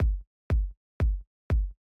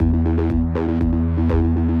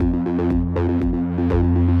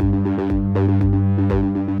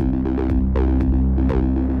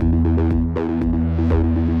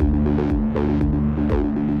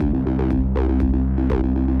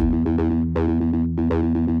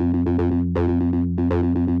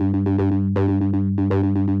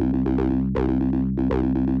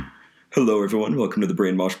Hello, everyone. Welcome to the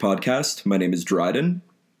Brain Mosh Podcast. My name is Dryden.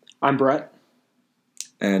 I'm Brett.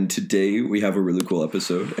 And today we have a really cool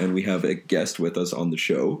episode, and we have a guest with us on the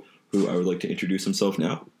show who I would like to introduce himself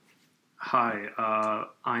now. Hi,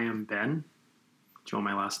 I am Ben. Do you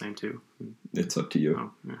want my last name too? It's up to you.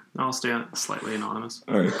 Oh, yeah. I'll stay slightly anonymous.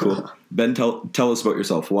 All right, cool. Ben, tell us about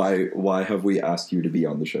yourself. Why have we asked you to be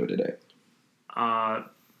on the show today?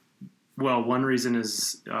 Well, one reason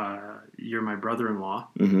is you're my brother-in-law.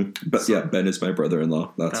 Mm-hmm. But so, yeah, Ben is my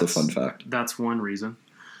brother-in-law. That's a fun fact. That's one reason.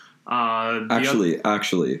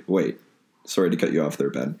 Actually, wait. Sorry to cut you off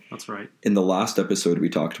there, Ben. That's right. In the last episode, we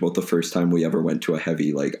talked about the first time we ever went to a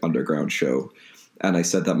heavy, underground show. And I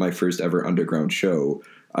said that my first ever underground show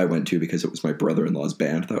I went to because it was my brother-in-law's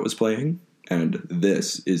band that was playing. And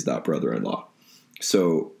this is that brother-in-law.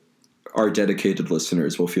 So our dedicated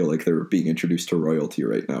listeners will feel like they're being introduced to royalty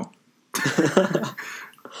right now.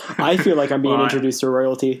 I feel like I'm being introduced to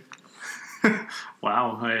royalty.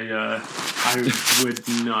 Wow, I would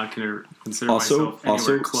not consider myself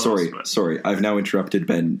anywhere close. Sorry. I've now interrupted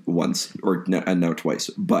Ben once, and now twice.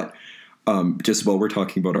 But just while we're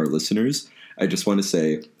talking about our listeners, I just want to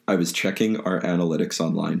say I was checking our analytics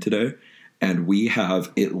online today, and we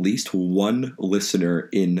have at least one listener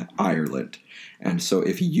in Ireland. And so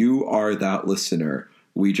if you are that listener,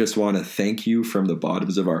 we just want to thank you from the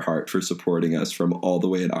bottoms of our heart for supporting us from all the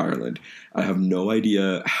way in Ireland. I have no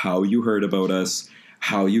idea how you heard about us,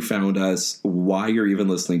 how you found us, why you're even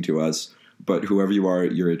listening to us, but whoever you are,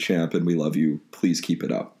 you're a champ and we love you. Please keep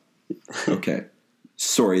it up. Okay.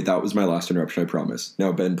 Sorry, that was my last interruption, I promise.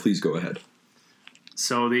 Now, Ben, please go ahead.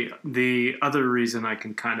 So the other reason I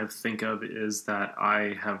can kind of think of is that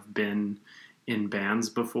I have been in bands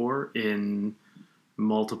before in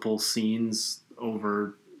multiple scenes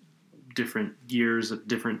over different years at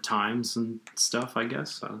different times and stuff, I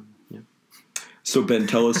guess. Yeah. So Ben,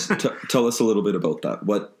 tell us a little bit about that.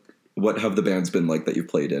 What have the bands been like that you've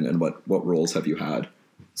played in, and what roles have you had?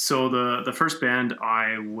 So the first band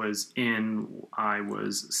I was in, I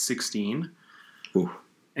was 16. Ooh.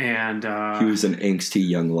 And he was an angsty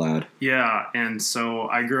young lad. Yeah, and so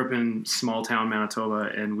I grew up in small town Manitoba,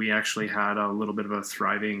 and we actually had a little bit of a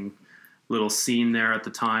thriving little scene there at the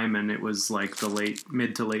time, and it was like the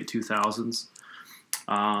mid to late 2000s.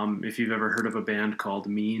 If you've ever heard of a band called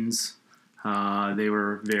Means, they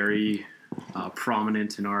were very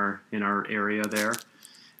prominent in our area there,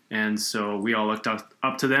 and so we all looked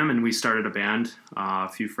up to them, and we started a band. A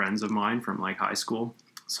few friends of mine from high school.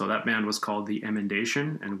 So that band was called the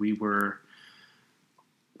Emendation, and we were,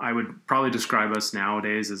 I would probably describe us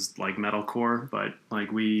nowadays as metalcore, but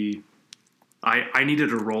I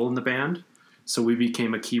needed a role in the band, so we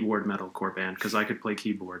became a keyboard metalcore band because I could play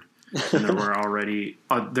keyboard. And there were already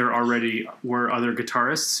other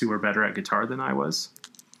guitarists who were better at guitar than I was.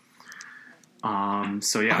 I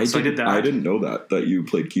did that. I didn't know that you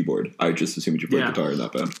played keyboard. I just assumed you played guitar in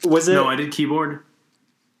that band. No, I did keyboard.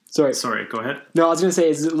 Sorry, go ahead. No, I was going to say,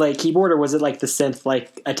 is it keyboard or was it the synth,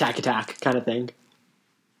 attack kind of thing?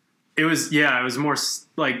 It was more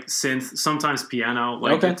synth, sometimes piano,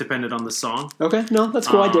 It depended on the song. Okay, no, that's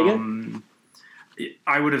cool, I dig it.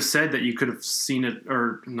 I would have said that you could have seen it,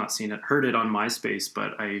 or not seen it, heard it on MySpace,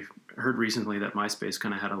 but I heard recently that MySpace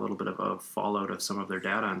kind of had a little bit of a fallout of some of their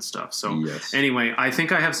data and stuff. So Anyway, I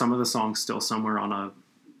think I have some of the songs still somewhere on a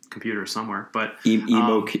computer somewhere, but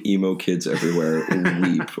emo kids everywhere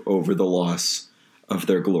weep over the loss of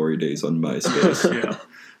their glory days on MySpace. Yeah,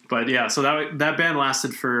 but yeah, so that band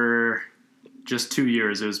lasted for just 2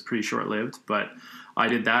 years. It was pretty short lived, but I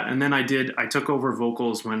did that, and then I took over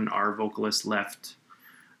vocals when our vocalist left.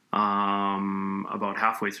 About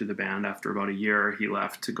halfway through the band, after about a year, he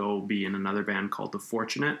left to go be in another band called The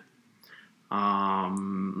Fortunate,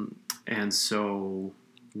 and so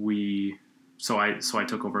I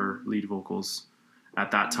took over lead vocals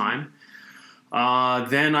at that time.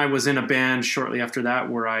 Then I was in a band shortly after that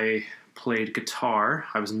where I played guitar.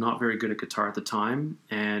 I was not very good at guitar at the time,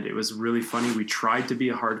 and it was really funny. We tried to be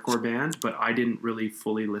a hardcore band, but I didn't really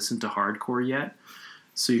fully listen to hardcore yet.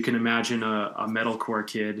 So you can imagine a metalcore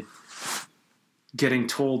kid getting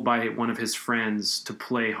told by one of his friends to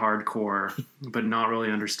play hardcore, but not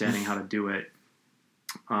really understanding how to do it.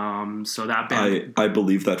 So that band, I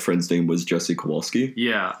believe that friend's name was Jesse Kowalski.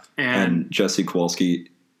 Yeah, and Jesse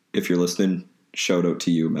Kowalski, if you're listening, shout out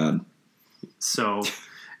to you, man. So,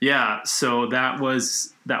 yeah, so that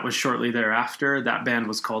was shortly thereafter. That band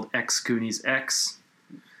was called Ex Goonies X.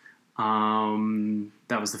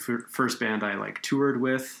 That was the first band I toured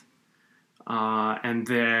with, and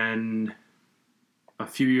then a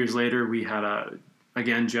few years later we had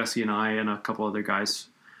again Jesse and I and a couple other guys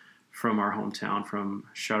from our hometown, from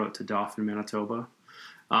shout out to Dauphin, Manitoba.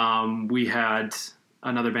 We had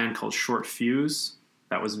another band called Short Fuse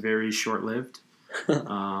that was very short-lived.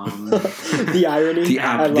 The irony. The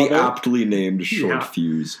I love it. aptly named Short Yeah.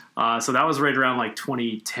 Fuse. So that was right around like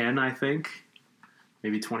 2010, I think,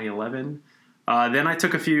 maybe 2011. Then I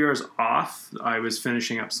took a few years off. I was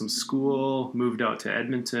finishing up some school, moved out to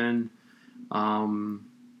Edmonton.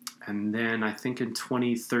 And then I think in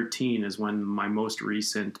 2013 is when my most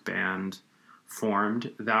recent band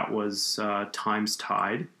formed. That was Times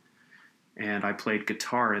Tide. And I played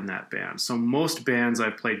guitar in that band. So most bands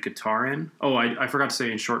I've played guitar in. Oh, I forgot to say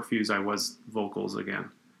in Short Fuse I was vocals again.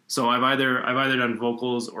 So I've either done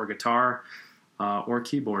vocals or guitar or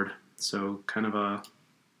keyboard. So kind of a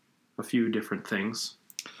few different things.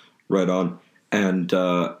 Right on. And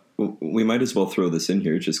we might as well throw this in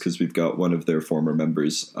here just because we've got one of their former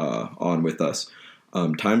members on with us.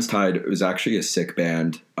 Times Tide was actually a sick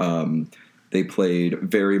band. They played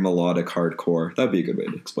very melodic hardcore. That'd be a good way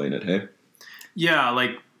to explain it, hey?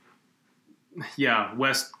 Yeah,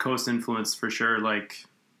 West Coast influence for sure.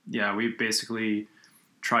 We basically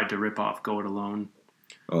tried to rip off Go It Alone.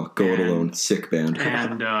 Oh, Go It Alone, sick band.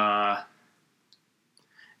 And as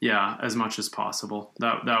much as possible.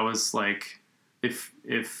 That was like, if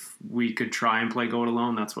we could try and play Go It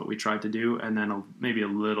Alone, that's what we tried to do. And then maybe a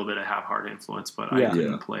little bit of Have Heart influence, but I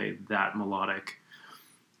couldn't play that melodic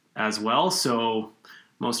as well. So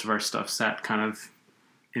most of our stuff sat kind of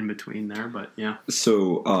in between there, but yeah.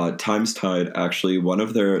 So Times Tide, actually, one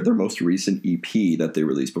of their most recent EP that they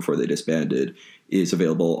released before they disbanded is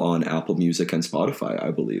available on Apple Music and Spotify,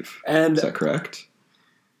 I believe. And is that correct?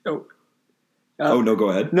 Oh, no, go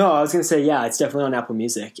ahead. No, I was going to say, yeah, it's definitely on Apple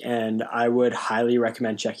Music, and I would highly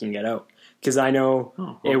recommend checking it out. Because I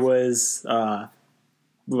know it was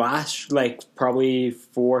probably 4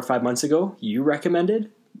 or 5 months ago, you recommended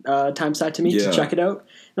Times Tide to me to check it out.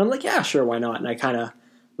 And I'm like, yeah, sure, why not? And I kind of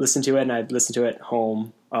listened to it, and I'd listened to it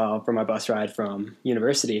home for my bus ride from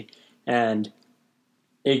university, and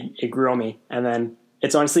it grew on me. And then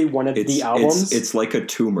it's honestly one of the albums. It's like a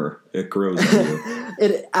tumor. It grows on you.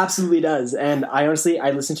 It absolutely does. And I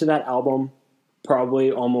listen to that album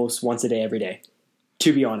probably almost once a day, every day,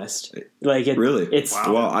 to be honest. Really? It's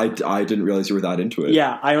wow. Well, I didn't realize you were that into it.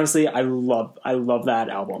 Yeah, I love that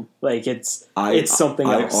album. It's something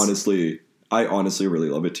else. I honestly really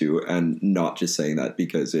love it too, and not just saying that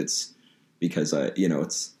because it's would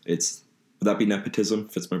that be nepotism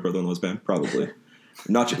if it's my brother-in-law's band? Probably.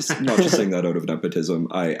 not just saying that out of nepotism.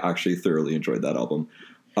 I actually thoroughly enjoyed that album.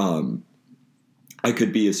 I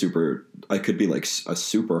could be like a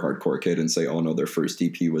super hardcore kid and say, oh no, their first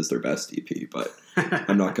EP was their best EP, but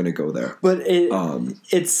I'm not going to go there. But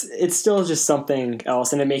it's still just something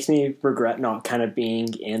else, and it makes me regret not kind of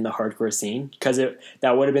being in the hardcore scene, because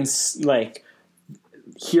that would have been like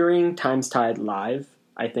hearing Times Tide live.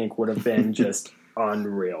 I think would have been just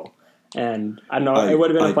unreal, and I don't know, it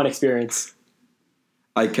would have been a fun experience.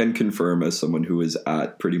 I can confirm, as someone who is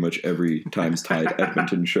at pretty much every Times Tide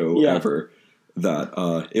Edmonton show ever,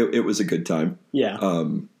 that it was a good time. Yeah.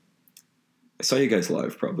 I saw you guys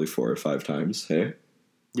live probably 4 or 5 times. Hey.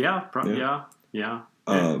 Yeah. Yeah.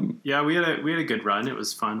 We had a good run. It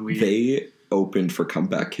was fun. They opened for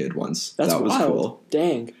Comeback Kid once. That was wild. Cool.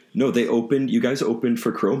 Dang. No, you guys opened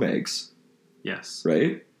for Cro-Mags. Yes.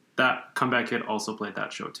 Right? That Comeback Kid also played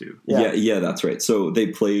that show too. Yeah, that's right. So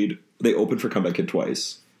they opened for Comeback Kid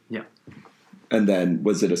twice. Yeah. And then,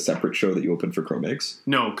 was it a separate show that you opened for Cro-Mags?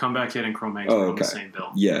 No, Comeback Kid and Cro-Mags were on the same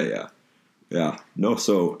bill. Yeah. No,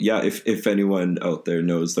 so, if anyone out there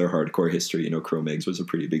knows their hardcore history, Cro-Mags was a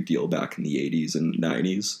pretty big deal back in the 80s and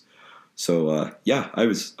 90s. So, I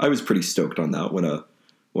was pretty stoked on that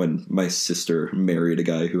when my sister married a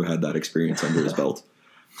guy who had that experience under his belt.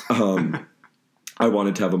 I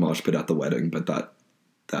wanted to have a mosh pit at the wedding, but that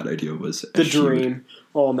idea was the dream.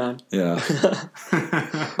 Oh man. Yeah.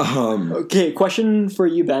 Okay, question for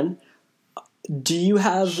you, Ben. Do you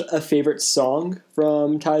have a favorite song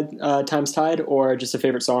from Times Tide, or just a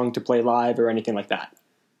favorite song to play live, or anything like that?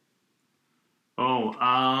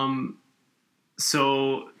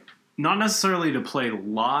 So not necessarily to play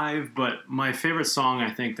live, but my favorite song,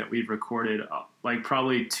 I think, that we've recorded, like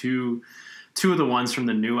probably two of the ones from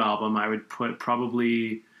the new album, I would put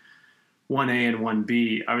probably 1A and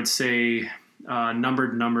 1B. I would say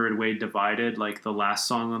Numbered, Way Divided, like the last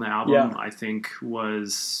song on the album, I think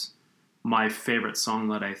was my favorite song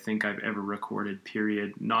that I think I've ever recorded,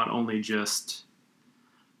 period. Not only just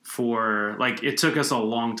for, like, it took us a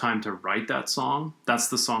long time to write that song. That's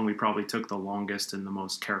the song we probably took the longest and the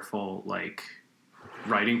most careful, like,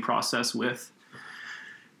 writing process with.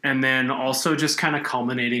 and then also just kind of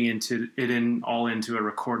culminating into a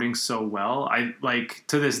recording so well. I like,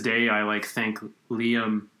 to this day, I like thank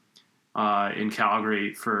Liam in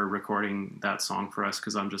Calgary for recording that song for us,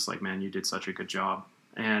 because I'm just like, man, you did such a good job,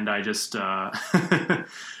 and I just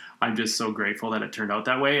I'm just so grateful that it turned out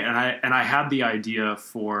that way. And I had the idea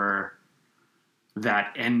for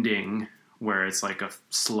that ending where it's like a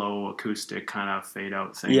slow acoustic kind of fade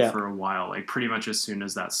out thing for a while, like pretty much as soon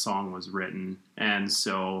as that song was written. And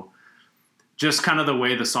so just kind of the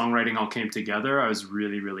way the songwriting all came together, I was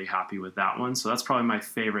really, really happy with that one. So that's probably my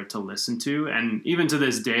favorite to listen to. And even to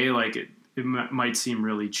this day, like it might seem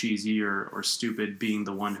really cheesy or stupid being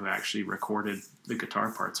the one who actually recorded the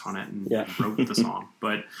guitar parts on it and wrote the song,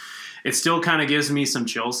 but it still kind of gives me some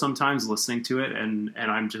chills sometimes listening to it. And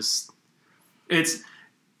I'm just, it's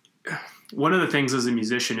one of the things as a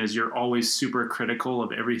musician is you're always super critical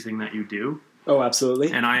of everything that you do. Oh,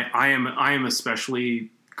 absolutely. And I am especially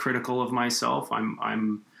critical of myself.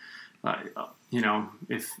 I'm you know,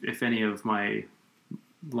 if any of my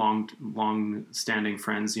long standing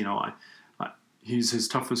friends, you know, he's his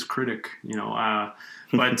toughest critic, you know,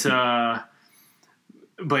 but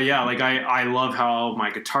yeah, like I love how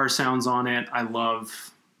my guitar sounds on it. I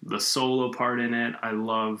love the solo part in it. I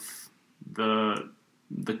love the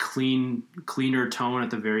cleaner tone at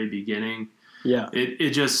the very beginning. Yeah.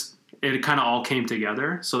 It kind of all came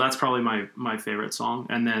together. So that's probably my favorite song.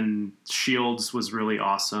 And then Shields was really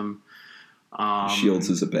awesome. Shields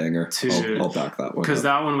is a banger. I'll back that one. Because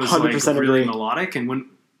that one was like really melodic. And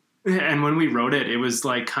when we wrote it, it was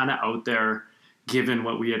like kind of out there given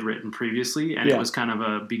what we had written previously. And it was kind of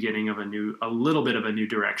a beginning of a little bit of a new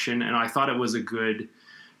direction. And I thought it was a good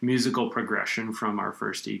musical progression from our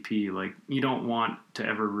first EP. Like, you don't want to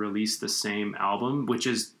ever release the same album, which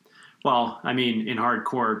is, well, I mean, in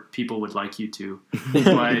hardcore, people would like you to,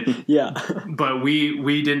 but but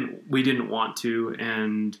we didn't want to,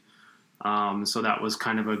 and so that was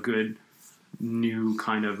kind of a good new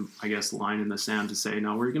kind of, I guess, line in the sand to say,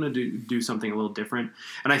 no, we're going to do something a little different.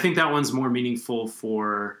 And I think that one's more meaningful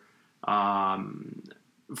for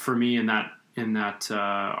me in that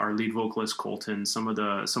our lead vocalist Colton, some of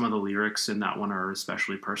the lyrics in that one are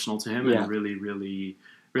especially personal to him and really, really,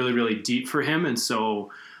 really, really deep for him. And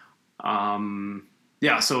so, so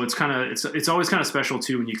it's always kind of special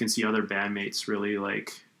too when you can see other bandmates really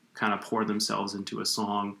like kind of pour themselves into a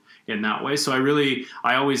song in that way. So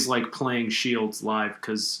I always like playing Shields live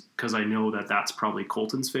because I know that that's probably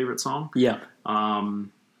Colton's favorite song. Yeah.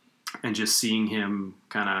 And just seeing him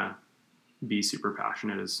kind of be super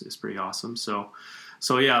passionate is pretty awesome. So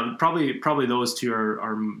yeah, probably those two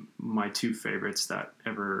are my two favorites that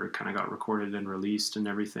ever kind of got recorded and released and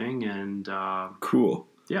everything. And cool.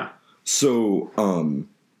 Yeah. So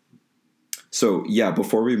yeah,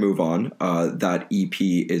 before we move on, that EP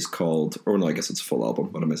is called, or no, I guess it's a full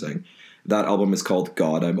album. What am I saying? That album is called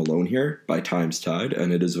God, I'm Alone Here by Times Tide,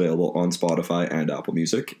 and it is available on Spotify and Apple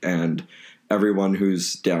Music. And everyone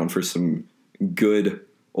who's down for some good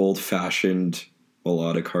old-fashioned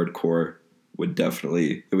melodic hardcore would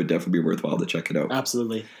definitely be worthwhile to check it out.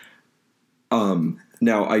 Absolutely. Now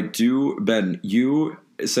Ben, you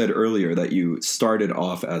said earlier that you started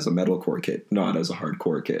off as a metalcore kid, not as a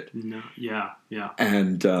hardcore kid. No, yeah.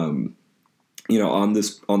 And on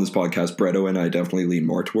this podcast, Bretto and I definitely lean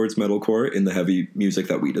more towards metalcore in the heavy music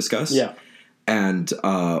that we discuss. Yeah. And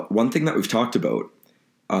one thing that we've talked about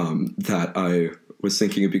that I was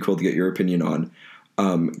thinking it'd be cool to get your opinion on,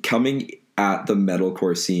 coming at the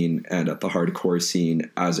metalcore scene and at the hardcore scene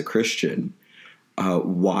as a Christian,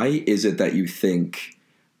 why is it that you think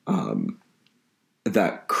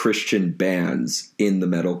that Christian bands in the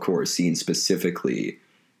metalcore scene specifically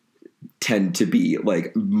tend to be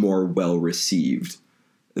like more well received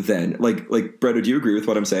than like Bretto, do you agree with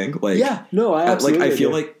what I'm saying? Like, yeah, no, I absolutely I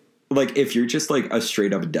feel like if you're just like a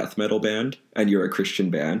straight up death metal band and you're a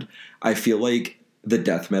Christian band, I feel like the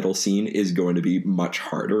death metal scene is going to be much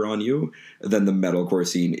harder on you than the metalcore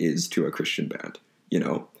scene is to a Christian band, you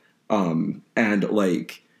know? And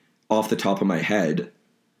like off the top of my head,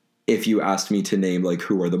 if you asked me to name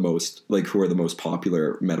who are the most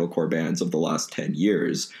popular metalcore bands of the last 10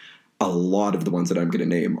 years, a lot of the ones that I'm going to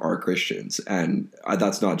name are Christians. And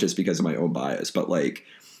that's not just because of my own bias, but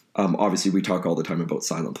obviously we talk all the time about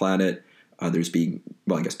Silent Planet. There's Being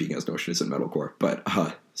As Notion isn't metalcore, but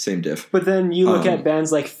same diff. But then you look at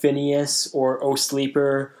bands like Phineas or O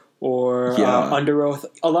Sleeper or Underoath.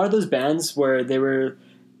 A lot of those bands where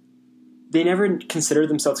they never considered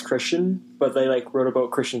themselves Christian, but they wrote about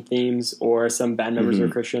Christian themes, or some band members were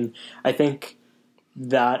Christian. I think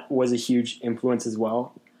that was a huge influence as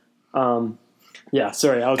well. Sorry,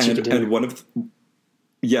 I'll let you continue. And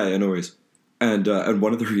Yeah, no worries. And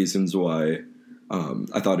one of the reasons why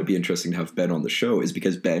I thought it'd be interesting to have Ben on the show is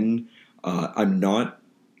because Ben, I'm not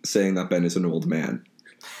saying that Ben is an old man,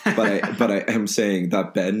 but I am saying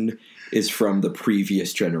that Ben is from the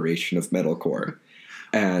previous generation of metalcore.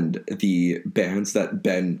 And the bands that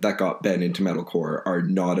got Ben into metalcore are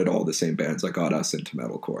not at all the same bands that got us into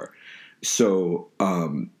metalcore. So,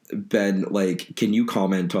 Ben, like, can you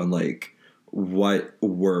comment on like what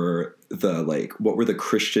were the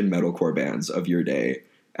Christian metalcore bands of your day,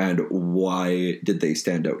 and why did they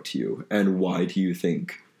stand out to you, and why do you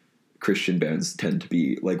think Christian bands tend to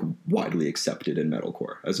be like widely accepted in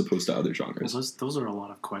metalcore as opposed to other genres? Well, those are a lot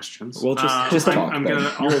of questions. Well, just talk.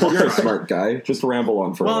 You're a smart guy. Just ramble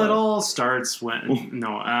on for a while. Well, it all starts when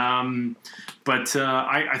I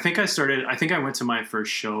think I started. I think I went to my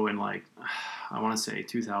first show in like I want to say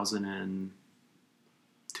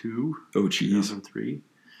 2002. Oh, geez. 2003.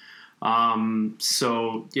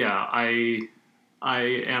 So yeah, I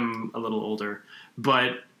am a little older,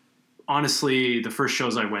 but honestly, the first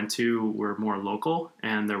shows I went to were more local,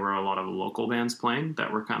 and there were a lot of local bands playing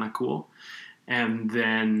that were kind of cool. And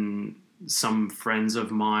then some friends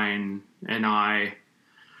of mine and I,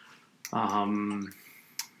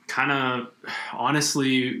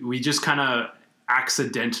 honestly, we just kind of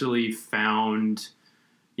accidentally found,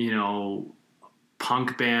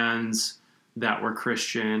 punk bands that were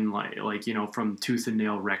Christian, like from Tooth and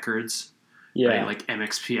Nail Records. Yeah, right? Like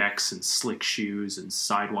MXPX and Slick Shoes and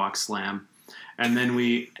Sidewalk Slam, and then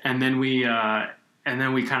we kind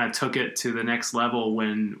of took it to the next level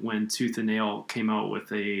when Tooth and Nail came out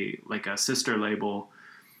with a sister label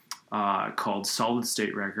called Solid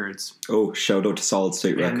State Records. Oh, shout out to Solid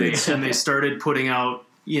State Records! And they started putting out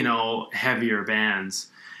heavier bands,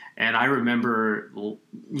 and I remember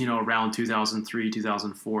around 2003,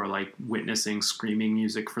 2004, like witnessing screaming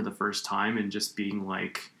music for the first time and just being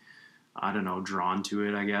like, I don't know, drawn to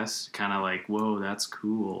it, I guess. Kind of like, whoa, that's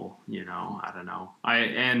cool. I don't know.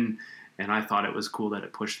 And I thought it was cool that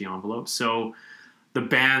it pushed the envelope. So the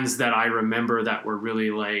bands that I remember that were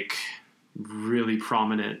really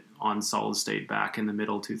prominent on Solid State back in the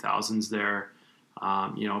middle 2000s there,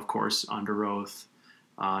 of course, Under Oath,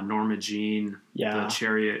 Norma Jean, The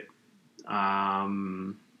Chariot.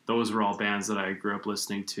 Those were all bands that I grew up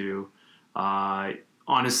listening to.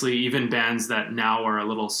 Honestly, even bands that now are a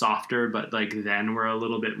little softer, but like then were a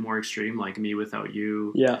little bit more extreme, like Me Without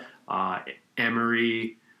You. Yeah.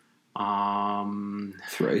 Emery.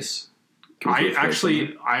 Thrice.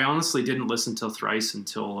 I honestly didn't listen to Thrice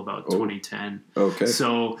until about 2010. Okay.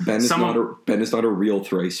 So Ben is not a real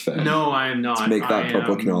Thrice fan. No, I am not. To make that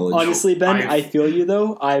public knowledge. Honestly, Ben, I feel you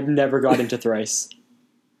though. I've never got into Thrice.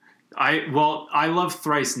 I love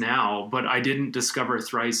Thrice now, but I didn't discover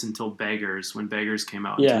Thrice until Beggars, when Beggars came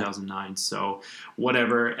out in 2009. So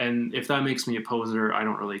whatever. And if that makes me a poser, I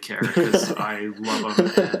don't really care, because I love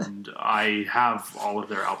them and I have all of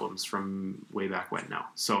their albums from way back when now.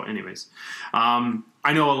 So anyways,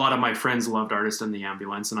 I know a lot of my friends loved Artist in the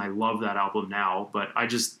Ambulance, and I love that album now, but I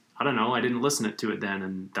don't know. I didn't listen to it then,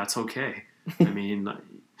 and that's okay. I mean,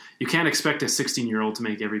 you can't expect a 16-year-old to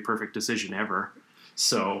make every perfect decision ever.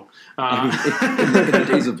 So, in the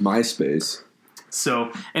days of MySpace.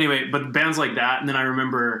 So anyway, but bands like that, and then I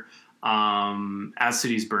remember As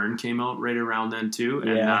Cities Burn came out right around then too,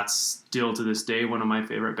 and that's still to this day one of my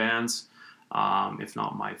favorite bands, if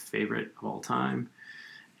not my favorite of all time.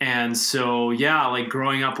 And so like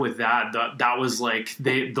growing up with that was like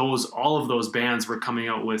all of those bands were coming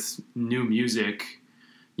out with new music,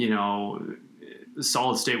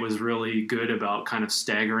 Solid State was really good about kind of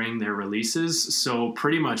staggering their releases. So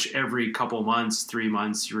pretty much every couple months, 3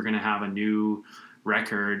 months, you were going to have a new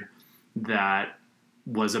record that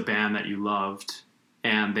was a band that you loved.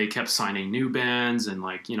 And they kept signing new bands, and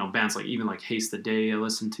bands like even like Haste the Day I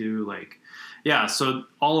listened to. So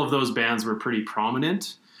all of those bands were pretty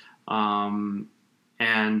prominent. And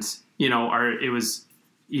it was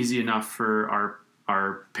easy enough for our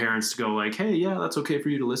parents to go like, hey, yeah, that's okay for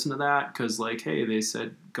you to listen to that, because hey, they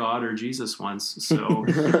said God or Jesus once, so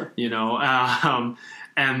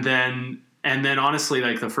and then honestly,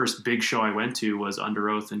 like the first big show I went to was Under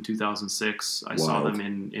Oath in 2006. I saw them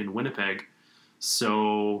in Winnipeg.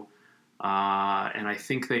 So and I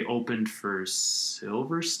think they opened for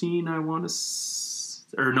Silverstein. They weren't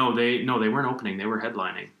opening, they were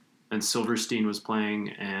headlining, and Silverstein was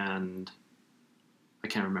playing, and I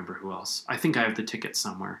can't remember who else. I think I have the ticket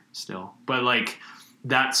somewhere still. But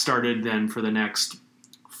that started then for the next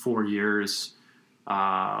 4 years,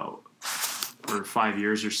 or 5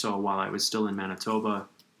 years or so, while I was still in Manitoba,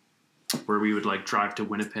 where we would drive to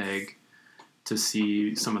Winnipeg to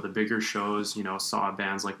see some of the bigger shows. Saw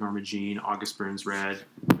bands like Norma Jean, August Burns Red,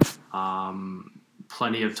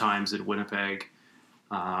 plenty of times at Winnipeg.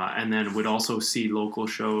 And then would also see local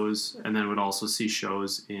shows, and then would also see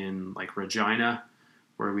shows in like Regina,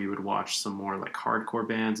 where we would watch some more like hardcore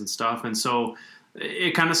bands and stuff. And so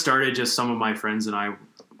it kind of started, just some of my friends and I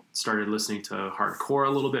started listening to hardcore a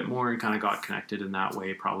little bit more and kind of got connected in that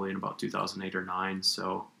way, probably in about 2008 or 9.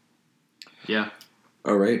 So yeah.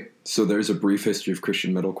 All right. So there's a brief history of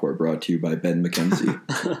Christian metalcore brought to you by Ben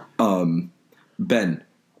McKenzie. Ben,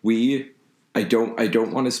 I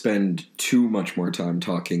don't want to spend too much more time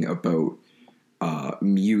talking about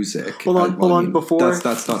music. Hold on. Before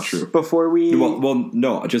that's not true. Before we well,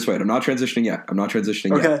 no, just wait. I'm not transitioning yet.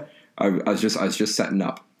 Okay. I was just setting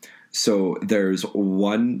up. So there's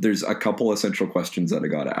a couple essential questions that I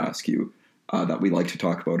got to ask you that we like to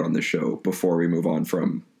talk about on the show before we move on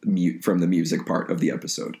from the music part of the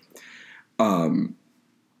episode.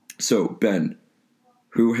 So Ben,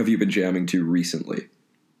 who have you been jamming to recently?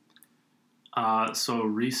 So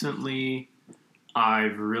recently,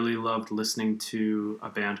 I've really loved listening to a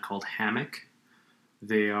band called Hammock.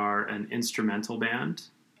 They are an instrumental band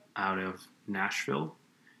out of Nashville,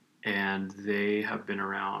 and they have been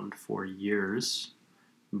around for years,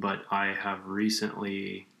 but I have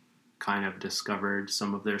recently kind of discovered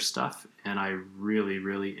some of their stuff, and I really,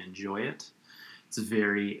 really enjoy it. It's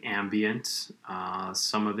very ambient.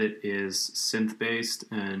 Some of it is synth-based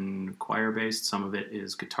and choir-based. Some of it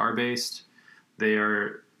is guitar-based. They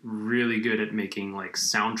are really good at making like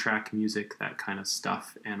soundtrack music, that kind of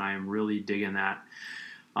stuff, and I am really digging that.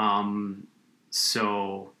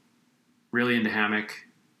 So really into Hammock.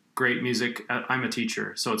 Great music. I'm a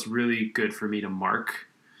teacher, so it's really good for me to mark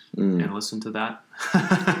and listen to that.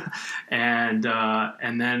 And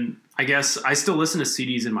then I guess I still listen to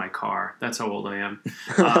CDs in my car. That's how old I am.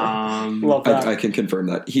 Love that. I can confirm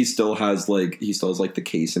that. He still has the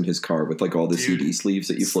case in his car with like all the CD sleeves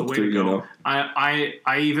that you flip through,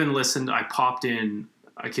 I even listened, I popped in,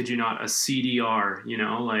 I kid you not, a CDR,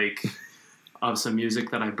 like of some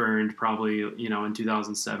music that I burned probably, in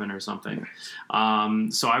 2007 or something.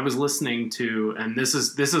 So I was listening to, and this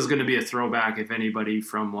is going to be a throwback if anybody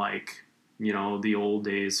from like, the old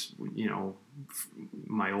days,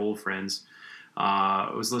 my old friends,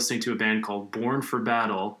 was listening to a band called Born for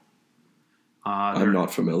Battle. I'm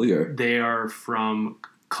not familiar. They are from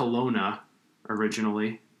Kelowna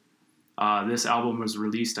originally. This album was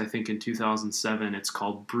released, I think, in 2007. It's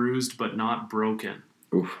called Bruised But Not Broken.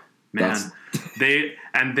 Oof. Man,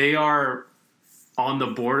 they are on the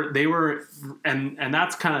border. They were, and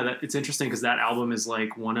that's kind of, it's interesting because that album is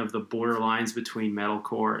like one of the borderlines between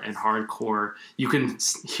metalcore and hardcore. You can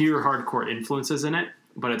hear hardcore influences in it,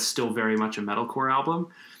 but it's still very much a metalcore album.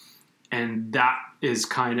 And that is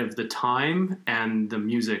kind of the time and the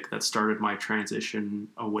music that started my transition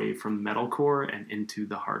away from metalcore and into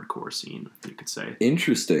the hardcore scene, you could say.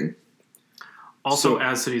 Interesting. Also,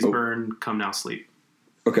 As Cities Burn, Come Now Sleep.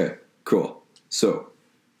 Okay, cool. So,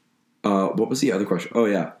 what was the other question? Oh,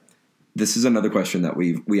 yeah. This is another question that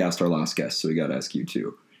we asked our last guest, so we got to ask you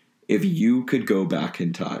too. If you could go back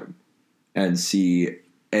in time and see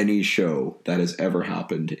any show that has ever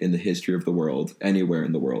happened in the history of the world, anywhere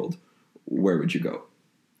in the world, where would you go?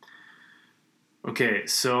 Okay,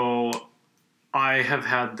 so I have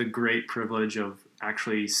had the great privilege of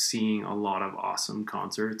actually seeing a lot of awesome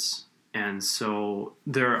concerts. And so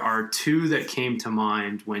there are two that came to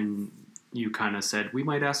mind when you kind of said, we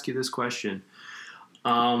might ask you this question.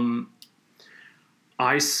 I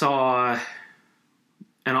saw,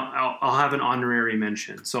 and I'll have an honorary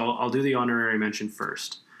mention. So I'll do the honorary mention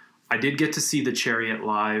first. I did get to see the Chariot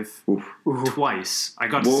live twice. I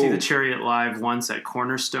got to see the Chariot live once at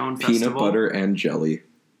Cornerstone Festival. Peanut butter and jelly.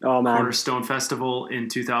 Oh, man. Cornerstone Festival in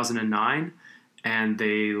 2009. And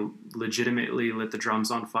they legitimately lit the drums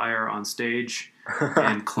on fire on stage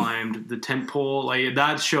and climbed the tent pole. Like,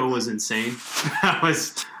 that show was insane. That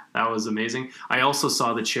was amazing. I also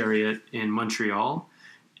saw the Chariot in Montreal,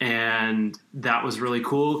 and that was really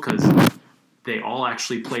cool because they all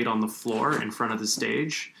actually played on the floor in front of the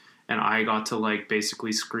stage, and I got to like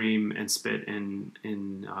basically scream and spit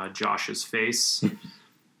in Josh's face.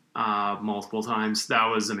 Multiple times. That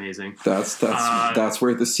was amazing. That's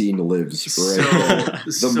where the scene lives, right?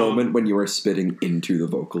 The moment when you are spitting into the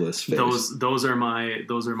vocalist's face. Those are my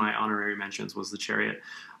honorary mentions. Was the Chariot.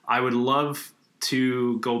 I would love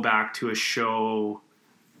to go back to a show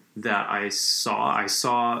that I saw.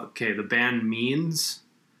 The band Means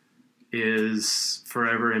is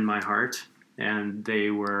forever in my heart, and they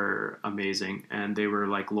were amazing, and they were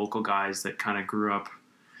like local guys that kind of grew up.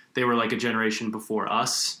 They were like a generation before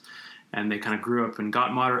us, and they kind of grew up and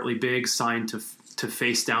got moderately big, signed to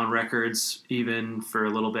Face Down Records even for a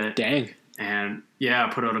little bit. Dang. And yeah,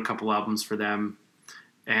 put out a couple albums for them.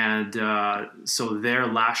 And so their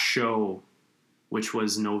last show, which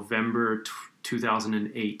was November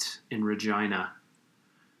 2008 in Regina,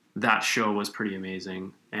 that show was pretty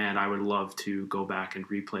amazing. And I would love to go back and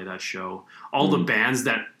replay that show. All the bands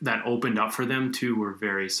that opened up for them too were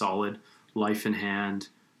very solid. Life in Hand,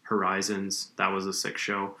 Horizons, that was a sick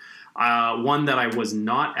show. One that I was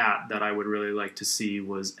not at that I would really like to see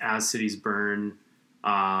was As Cities Burn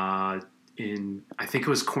in, I think it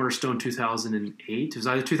was Cornerstone 2008. It was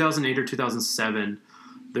either 2008 or 2007.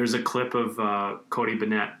 There's a clip of Cody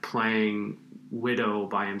Bennett playing Widow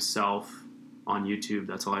by himself on YouTube.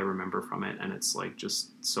 That's all I remember from it, and it's like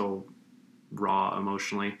just so raw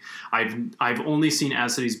emotionally. I've only seen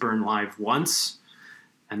As Cities Burn live once,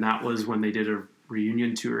 and that was when they did a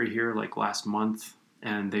reunion tour here like last month,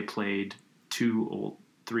 and they played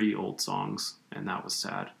three old songs, and that was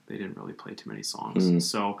sad. They didn't really play too many songs.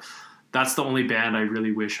 So that's the only band I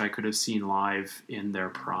really wish I could have seen live in their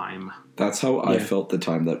prime. That's how I felt the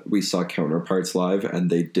time that we saw Counterparts live and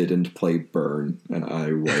they didn't play Burn, and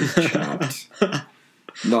I was chapped.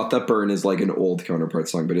 Not that Burn is like an old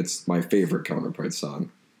Counterparts song, but it's my favorite Counterparts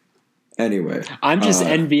song. Anyway. I'm just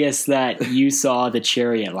envious that you saw the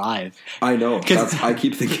Chariot live. I know. I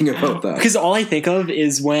keep thinking about that. Because all I think of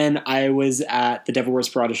is when I was at the Devil Wears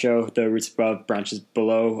Prada show, the Roots Above, Branches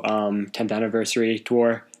Below 10th anniversary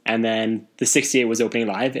tour, and then the 68 was opening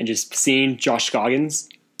live, and just seeing Josh Scoggins,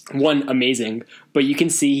 one, amazing, but you can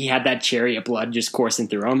see he had that Chariot blood just coursing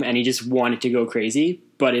through him, and he just wanted to go crazy,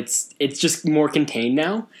 but it's just more contained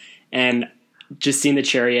now, and just seeing the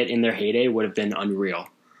Chariot in their heyday would have been unreal.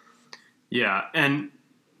 Yeah, and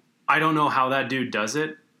I don't know how that dude does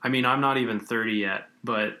it. I mean, I'm not even 30 yet,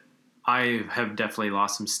 but I have definitely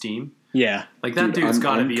lost some steam. Yeah. Like that dude's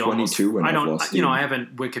got to be almost, I I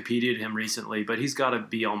haven't Wikipedia'd him recently, but he's got to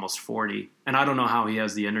be almost 40. And I don't know how he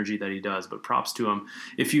has the energy that he does, but props to him.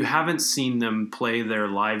 If you haven't seen them play their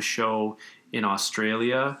live show in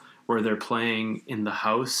Australia where they're playing in the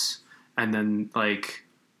house, and then like,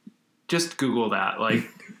 just Google that, like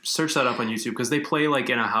search that up on YouTube, because they play like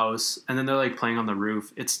in a house and then they're like playing on the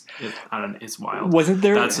roof. It's wild. Wasn't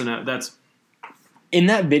there? That's in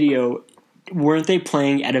that video. Weren't they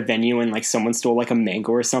playing at a venue and like someone stole like a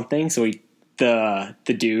mango or something? So the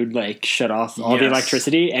dude like shut off all the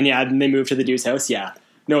electricity, and then they moved to the dude's house. Yeah,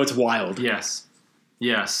 no, it's wild. Yes.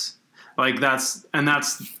 Like that's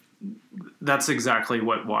exactly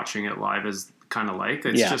what watching it live is kind of like.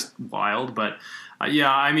 It's just wild, but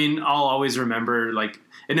I mean, I'll always remember like,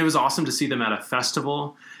 and it was awesome to see them at a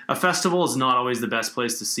festival. A festival is not always the best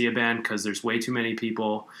place to see a band because there's way too many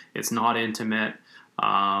people. It's not intimate.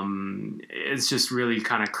 It's just really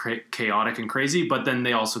kind of chaotic and crazy, but then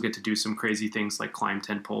they also get to do some crazy things like climb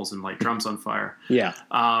 10 poles and light drums on fire. Yeah.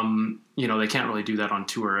 They can't really do that on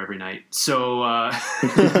tour every night. So,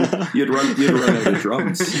 you'd run out of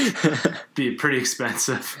drums. Be pretty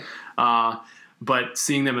expensive. But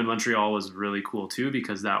seeing them in Montreal was really cool too,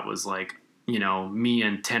 because that was like, me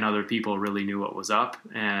and 10 other people really knew what was up,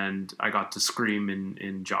 and I got to scream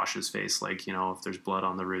in Josh's face, like, if there's blood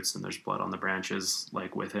on the roots and there's blood on the branches,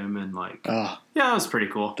 like with him, and like, yeah, that was pretty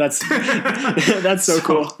cool. That's so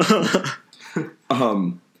cool.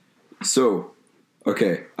 So,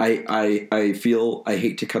 okay, I feel I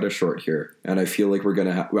hate to cut us short here, and I feel like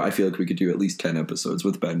I feel like we could do at least 10 episodes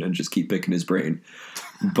with Ben and just keep picking his brain,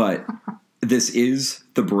 but. This is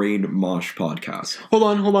the Brain Mosh podcast. Hold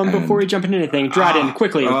on. Before we jump into anything, Dryden,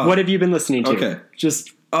 quickly, what have you been listening to? Okay.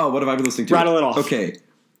 What have I been listening to? Rattle it off. Okay.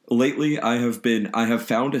 Lately, I have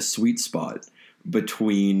found a sweet spot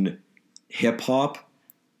between hip hop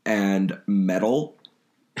and metal,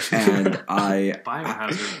 and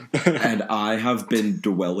Biohazard. And I have been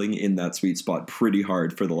dwelling in that sweet spot pretty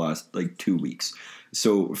hard for the last 2 weeks.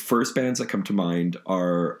 So, first bands that come to mind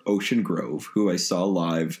are Ocean Grove, who I saw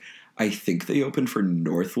live. I think they opened for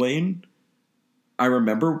Northlane. I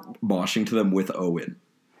remember moshing to them with Owen.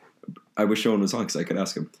 I wish Owen was on because I could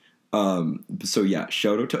ask him. So yeah,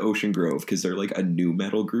 shout out to Ocean Grove because they're like a new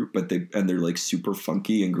metal group, but they're like super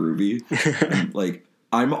funky and groovy. And like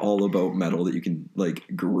I'm all about metal that you can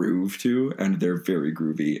like groove to, and they're very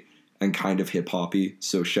groovy and kind of hip hoppy.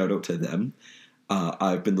 So shout out to them.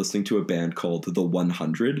 I've been listening to a band called The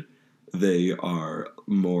 100. They are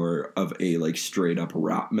more of a like straight up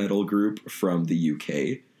rap metal group from the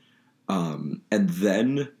UK. And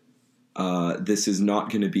then this is not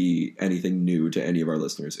going to be anything new to any of our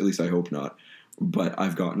listeners. At least I hope not. But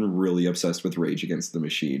I've gotten really obsessed with Rage Against the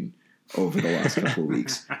Machine. over the last couple of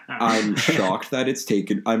weeks. I'm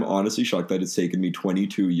honestly shocked that it's taken me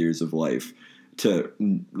 22 years of life to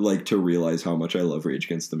realize how much I love Rage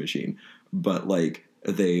Against the Machine. But like,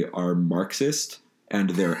 they are Marxist, and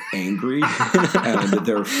they're angry, and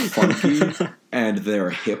they're funky, and they're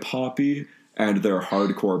hip hoppy, and they're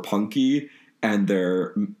hardcore punky, and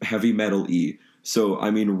they're heavy metal-y. So, I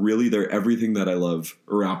mean, really, they're everything that I love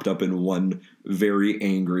wrapped up in one very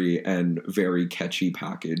angry and very catchy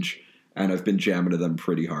package. And I've been jamming to them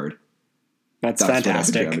pretty hard. That's fantastic. What I've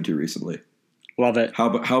been jamming to recently. Love it. How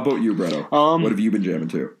about you, Bretto? What have you been jamming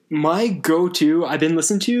to? My go-to, I've been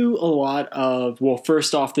listening to a lot of, well,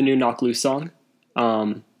 first off, the new Knock Loose song.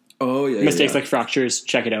 Mistakes Like Fractures,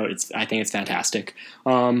 check it out. I think it's fantastic.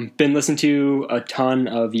 Been listening to a ton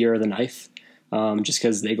of Year of the Knife, just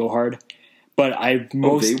because they go hard. But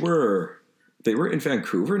they were in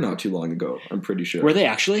Vancouver not too long ago, I'm pretty sure. Were they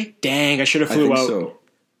actually? Dang, I should have flew out. So.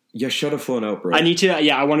 Yeah, should have flown out, bro. I need to,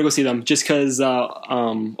 I want to go see them just because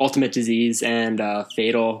Ultimate Disease and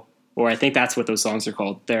Fatal, or I think that's what those songs are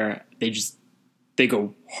called. They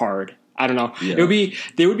go hard. I don't know. Yeah.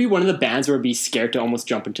 They would be one of the bands where I'd be scared to almost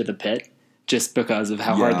jump into the pit just because of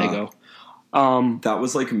how hard they go. That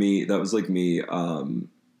was like me.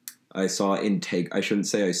 I shouldn't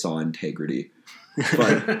say I saw Integrity,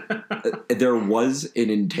 but there was an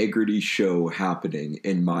Integrity show happening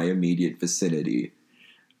in my immediate vicinity,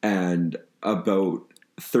 and about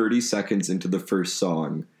 30 seconds into the first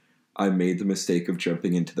song, I made the mistake of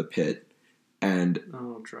jumping into the pit, and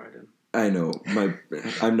Dryden. I know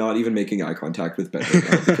I'm not even making eye contact with Ben right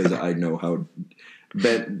now because I know how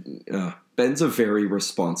Ben's a very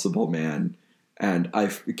responsible man. And I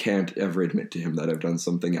can't ever admit to him that I've done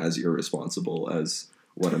something as irresponsible as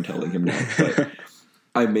what I'm telling him now. But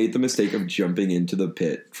I made the mistake of jumping into the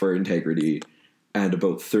pit for Integrity, and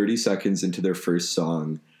about 30 seconds into their first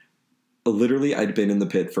song, literally I'd been in the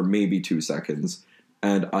pit for maybe 2 seconds,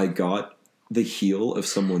 and I got the heel of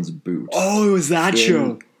someone's boot. Oh, it was that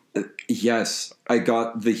show. Yes, I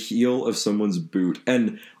got the heel of someone's boot,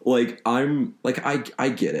 and like I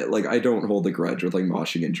get it. Like, I don't hold a grudge with like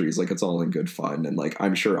moshing injuries. Like, it's all in good fun, and like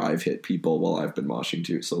I'm sure I've hit people while I've been moshing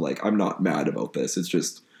too. So like I'm not mad about this. It's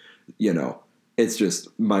just, it's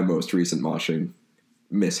just my most recent moshing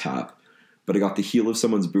mishap. But I got the heel of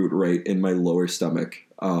someone's boot right in my lower stomach,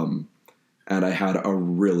 and I had a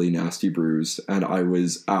really nasty bruise, and I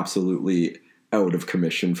was absolutely out of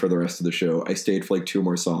commission for the rest of the show. I stayed for like 2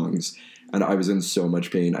 more songs, and I was in so much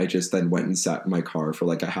pain. I just then went and sat in my car for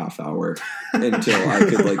like a half hour until I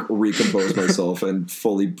could like recompose myself and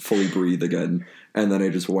fully breathe again. And then I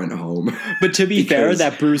just went home. But to be fair,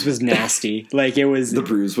 that bruise was nasty. Like, it was... The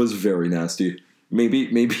bruise was very nasty. Maybe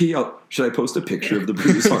should I post a picture of the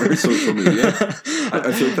bruise on our social media?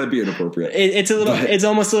 I feel like that'd be inappropriate. It's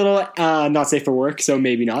almost a little not safe for work, so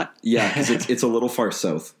maybe not. Yeah, because it's a little far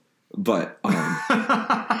south. But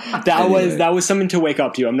that was something to wake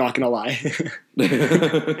up to. I'm not gonna lie.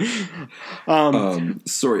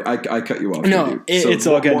 Sorry, I cut you off. No, it's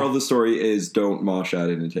all good. The moral of the story is don't mosh at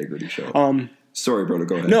an Integrity show. Sorry, bro,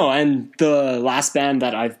 go ahead. No, and the last band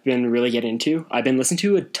that I've been really getting into, I've been listening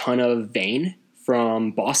to a ton of Vane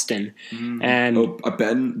from Boston, and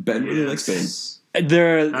Ben really likes Vane.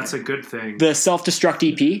 That's a good thing. The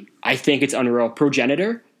Self-Destruct EP, I think it's unreal.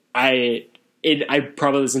 Progenitor, I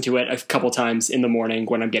probably listen to it a couple times in the morning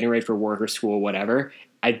when I'm getting ready for work or school, whatever.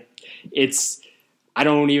 I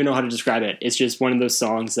don't even know how to describe it. It's just one of those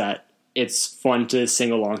songs that it's fun to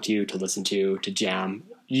sing along to listen to jam.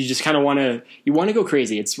 You just kind of want to go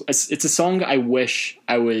crazy. It's a song I wish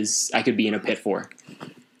I could be in a pit for.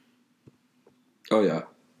 Oh yeah.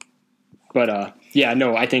 But I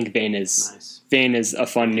think Vane is nice. Vane is a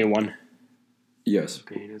fun new one. Yes.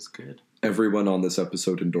 Bane is good. Everyone on this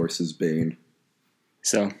episode endorses Bane.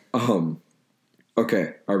 So.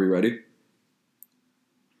 Okay, are we ready?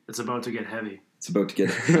 It's about to get heavy. It's about to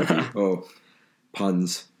get heavy. Oh,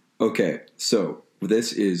 puns. Okay, so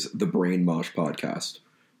this is the Brain Mosh Podcast.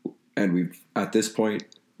 And at this point,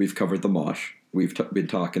 we've covered the mosh. We've been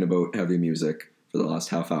talking about heavy music for the last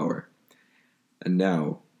half hour. And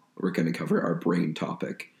now we're going to cover our brain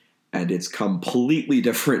topic. And it's completely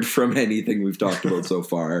different from anything we've talked about so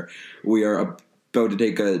far. We are about to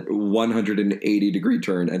take a 180-degree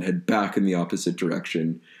turn and head back in the opposite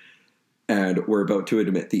direction. And we're about to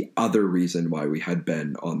admit the other reason why we had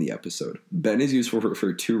Ben on the episode. Ben is useful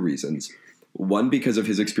for 2 reasons. 1, because of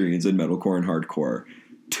his experience in metalcore and hardcore.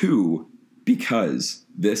 2, because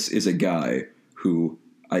this is a guy who,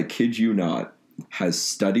 I kid you not, has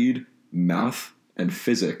studied math and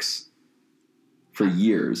physics for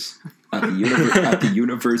years at the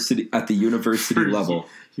university level.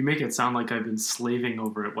 You make it sound like I've been slaving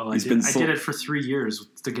over it. Well, I did it for 3 years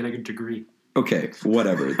to get a degree. Okay,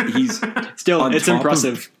 whatever. He's still, it's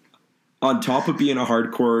impressive. On top of being a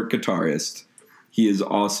hardcore guitarist, he is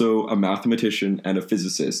also a mathematician and a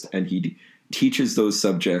physicist, and he teaches those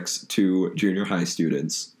subjects to junior high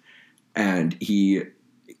students. And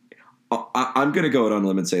I'm going to go out on a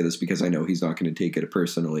limb and say this because I know he's not going to take it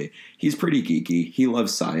personally. He's pretty geeky. He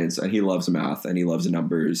loves science, and he loves math, and he loves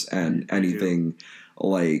numbers, and anything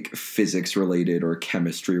like physics related or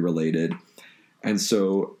chemistry related. And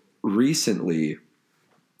so recently,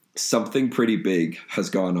 something pretty big has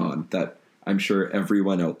gone on that I'm sure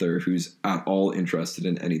everyone out there who's at all interested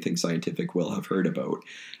in anything scientific will have heard about.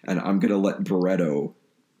 And I'm going to let Bretto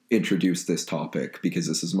introduce this topic because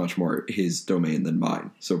this is much more his domain than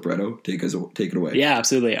mine. So Bretto, take it away. Yeah,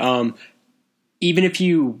 absolutely. Even if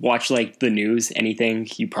you watch like the news, anything,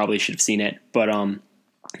 you probably should have seen it. But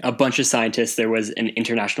a bunch of scientists, there was an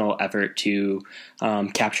international effort to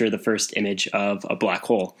capture the first image of a black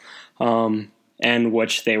hole, and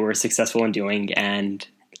which they were successful in doing. And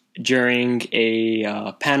during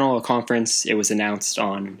a conference, it was announced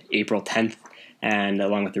on April 10th, and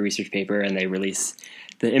along with the research paper, and they released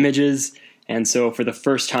the images. And so for the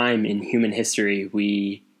first time in human history,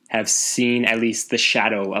 we have seen at least the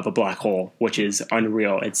shadow of a black hole, which is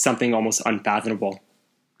unreal. It's something almost unfathomable.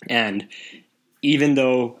 And even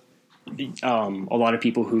though a lot of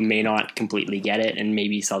people who may not completely get it and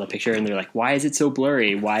maybe saw the picture and they're like, why is it so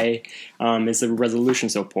blurry? Why is the resolution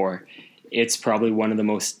so poor? It's probably one of the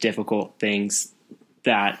most difficult things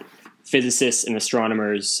that physicists and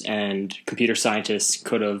astronomers and computer scientists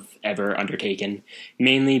could have ever undertaken,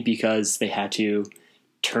 mainly because they had to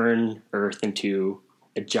turn Earth into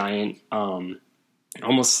a giant,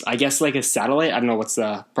 almost, I guess, like a satellite. I don't know what's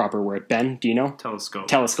the proper word. Ben, do you know? Telescope.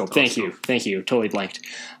 Thank you. Totally blanked.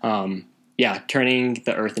 Turning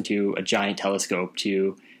the Earth into a giant telescope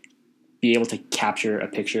to be able to capture a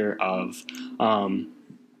picture of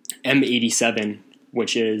M87,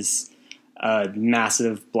 which is a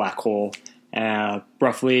massive black hole,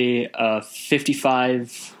 roughly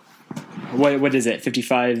 55. What is it?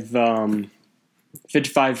 55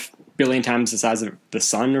 billion times the size of the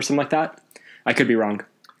sun, or something like that. I could be wrong.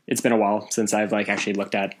 It's been a while since I've actually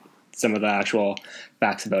looked at some of the actual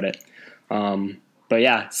facts about it. But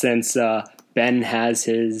yeah, since Ben has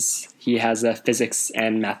a physics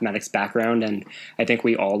and mathematics background, and I think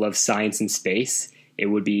we all love science and space, it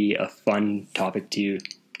would be a fun topic to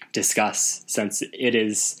discuss since it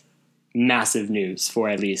is massive news for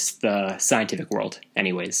at least the scientific world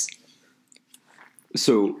anyways.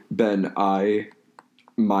 So Ben,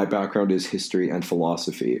 my background is history and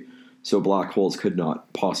philosophy, so black holes could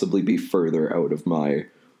not possibly be further out of my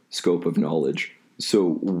scope of knowledge.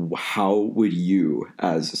 So how would you,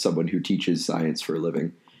 as someone who teaches science for a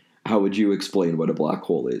living, how would you explain what a black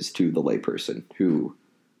hole is to the layperson who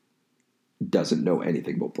doesn't know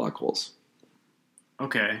anything about black holes?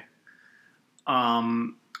 Okay.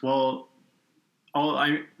 Well,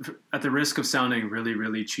 at the risk of sounding really,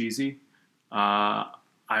 really cheesy, I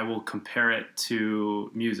will compare it to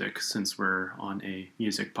music since we're on a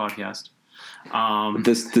music podcast.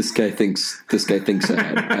 This guy thinks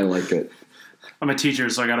ahead. I like it. I'm a teacher,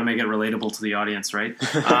 so I got to make it relatable to the audience, right?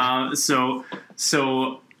 So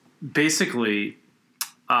basically,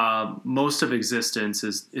 most of existence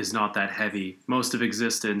is not that heavy. Most of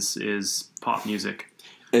existence is pop music.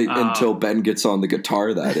 Until Ben gets on the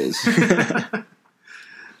guitar, that is.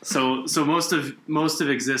 So most of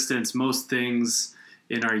existence, most things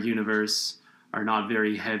in our universe are not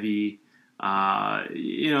very heavy.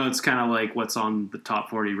 It's kind of like what's on the top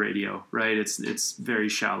 40 radio, right? It's very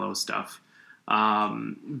shallow stuff.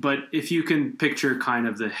 But if you can picture kind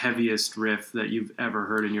of the heaviest riff that you've ever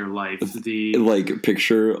heard in your life,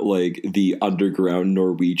 picture the underground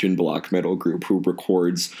Norwegian black metal group who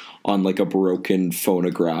records on a broken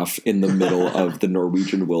phonograph in the middle of the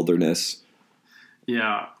Norwegian wilderness.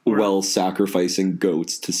 Yeah. While sacrificing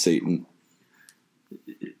goats to Satan.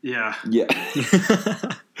 Yeah. Yeah.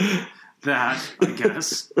 That, I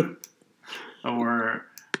guess. Or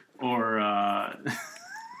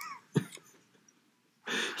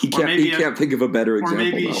he can't think of a better example.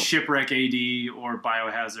 Or maybe though. Shipwreck AD or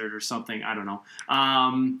Biohazard or something. I don't know.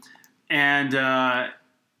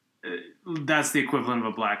 That's the equivalent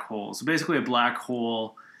of a black hole. So basically a black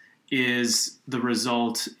hole is the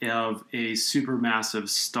result of a supermassive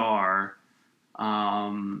star,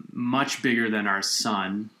 much bigger than our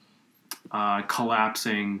sun,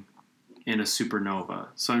 collapsing in a supernova.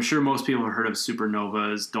 So I'm sure most people have heard of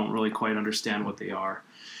supernovas, don't really quite understand what they are.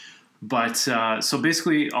 But so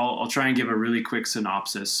basically, I'll try and give a really quick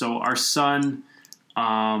synopsis. So our sun,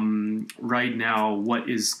 right now, what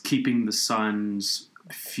is keeping the sun's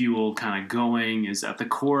fuel kind of going is at the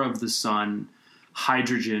core of the sun,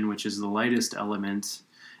 hydrogen, which is the lightest element,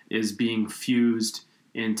 is being fused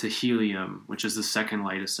into helium, which is the second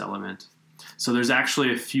lightest element. So there's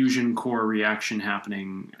actually a fusion core reaction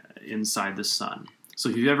happening inside the sun. So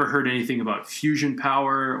if you've ever heard anything about fusion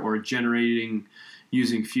power or generating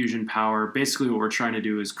using fusion power, basically what we're trying to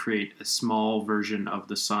do is create a small version of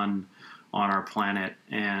the sun on our planet.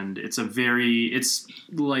 And it's like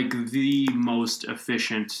the most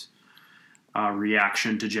efficient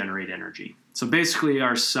reaction to generate energy. So basically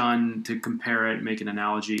our sun, to compare it, make an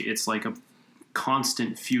analogy, it's like a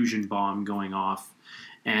constant fusion bomb going off,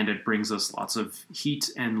 and it brings us lots of heat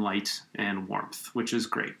and light and warmth, which is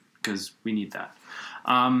great because we need that.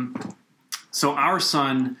 So our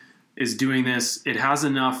sun is doing this. It has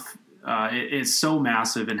enough, it's so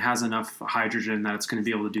massive and has enough hydrogen that it's going to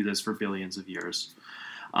be able to do this for billions of years.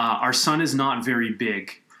 Our sun is not very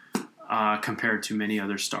big compared to many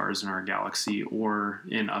other stars in our galaxy or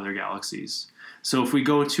in other galaxies. So if we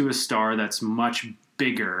go to a star that's much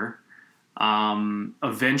bigger,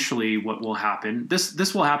 eventually what will happen,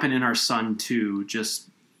 this will happen in our sun too, just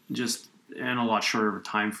in a lot shorter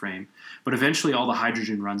time frame, but eventually all the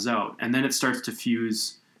hydrogen runs out, and then it starts to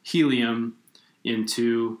fuse helium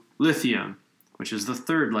into lithium, which is the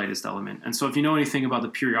third lightest element. And so if you know anything about the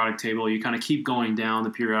periodic table, you kind of keep going down the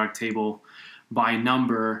periodic table by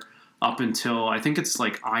number up until, I think it's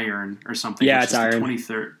like iron or something. Yeah, which it's is iron.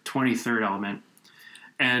 The 23rd element.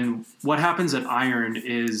 And what happens at iron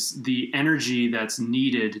is the energy that's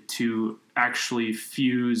needed to actually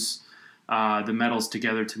fuse the metals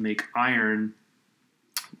together to make iron,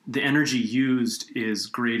 the energy used is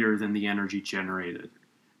greater than the energy generated.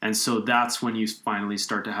 And so that's when you finally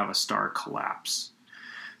start to have a star collapse.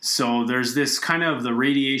 So there's this kind of the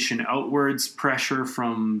radiation outwards pressure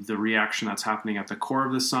from the reaction that's happening at the core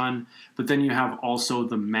of the sun, but then you have also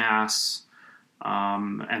the mass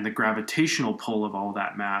and the gravitational pull of all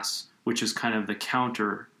that mass, which is kind of the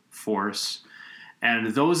counter force. And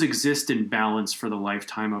those exist in balance for the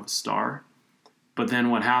lifetime of a star. But then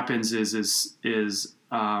what happens is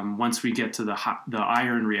once we get to the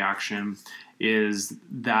iron reaction, is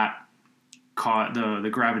that the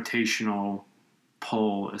gravitational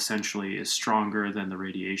pull essentially is stronger than the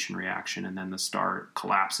radiation reaction, and then the star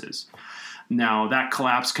collapses. Now, that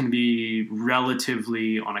collapse can be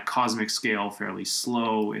relatively, on a cosmic scale, fairly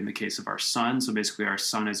slow in the case of our sun. So basically our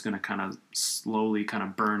sun is going to kind of slowly kind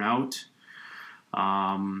of burn out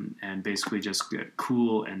and basically just get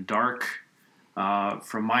cool and dark.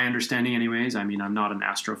 From my understanding anyways, I mean, I'm not an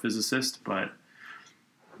astrophysicist, but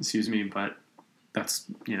that's,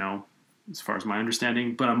 as far as my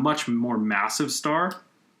understanding. But a much more massive star,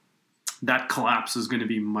 that collapse is going to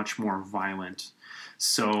be much more violent.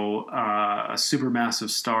 So a supermassive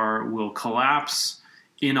star will collapse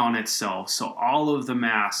in on itself. So all of the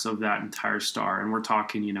mass of that entire star, and we're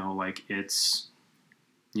talking, like it's,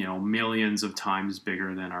 millions of times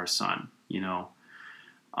bigger than our sun,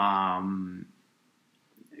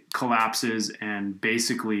 collapses and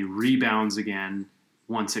basically rebounds again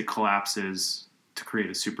once it collapses to create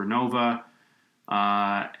a supernova.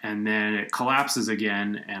 And then it collapses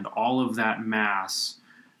again, and all of that mass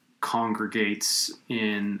congregates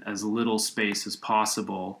in as little space as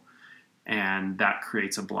possible, and that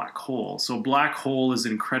creates a black hole. So black hole is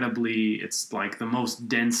it's like the most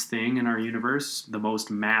dense thing in our universe, the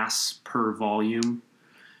most mass per volume.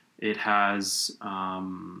 It has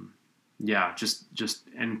just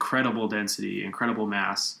incredible density, incredible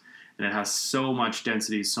mass, and it has so much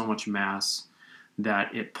density, so much mass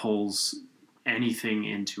that it pulls anything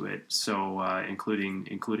into it. So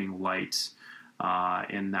including light.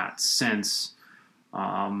 In that sense,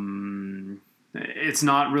 it's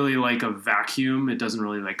not really like a vacuum. It doesn't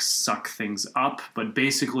really like suck things up, but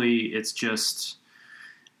basically it's just,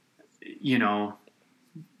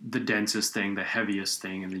 the densest thing, the heaviest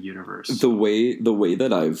thing in the universe. The way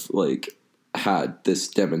that I've like had this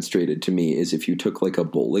demonstrated to me is if you took like a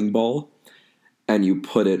bowling ball and you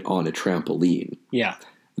put it on a trampoline. Yeah.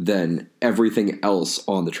 Then everything else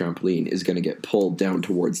on the trampoline is going to get pulled down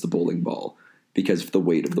towards the bowling ball because of the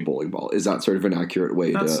weight of the bowling ball. Is that sort of an accurate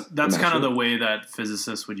way that's kind of the way that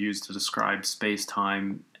physicists would use to describe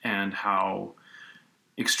space-time and how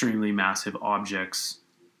extremely massive objects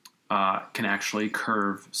can actually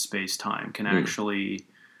curve space-time, can actually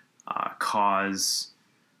cause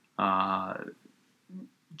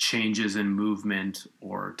changes in movement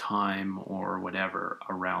or time or whatever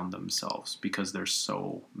around themselves, because they're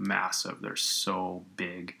so massive, they're so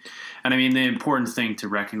big. And I mean, the important thing to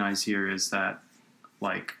recognize here is that,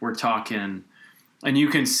 like, we're talking, and you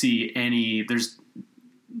can see there's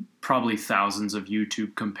probably thousands of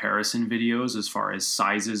YouTube comparison videos as far as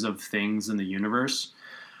sizes of things in the universe.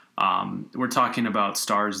 We're talking about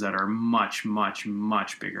stars that are much, much,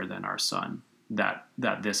 much bigger than our sun, that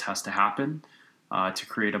this has to happen to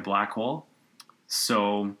create a black hole.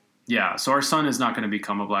 So our sun is not going to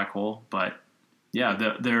become a black hole, but yeah,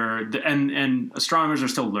 and astronomers are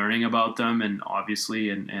still learning about them, and obviously,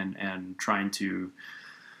 and trying to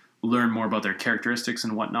learn more about their characteristics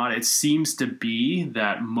and whatnot. It seems to be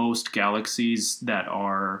that most galaxies that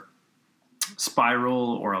are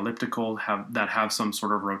spiral or elliptical have some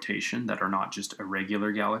sort of rotation, that are not just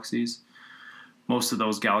irregular galaxies. Most of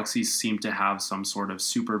those galaxies seem to have some sort of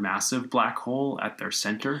supermassive black hole at their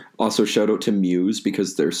center. Also, shout out to Muse,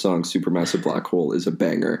 because their song Supermassive Black Hole is a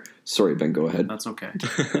banger. Sorry, Ben, go ahead. That's okay.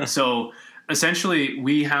 So essentially,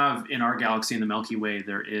 we have in our galaxy, in the Milky Way,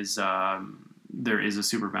 there is a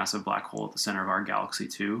supermassive black hole at the center of our galaxy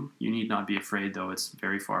too. You need not be afraid, though. It's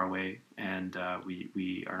very far away, and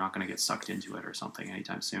we are not going to get sucked into it or something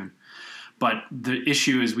anytime soon. But the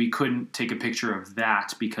issue is we couldn't take a picture of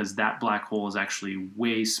that, because that black hole is actually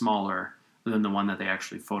way smaller than the one that they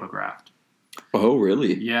actually photographed. Oh,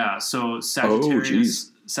 really? Yeah. So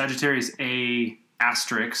Sagittarius A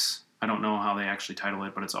asterisk, I don't know how they actually title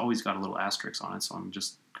it, but it's always got a little asterisk on it, so I'm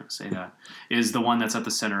just going to say that, is the one that's at the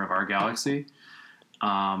center of our galaxy.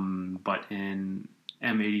 But in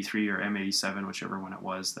M83 or M87, whichever one it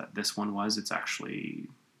was that this one was, it's actually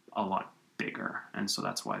a lot bigger. And so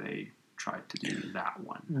that's why they tried to do that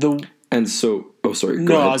one. I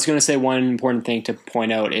was going to say one important thing to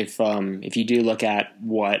point out. If you do look at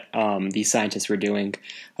what these scientists were doing,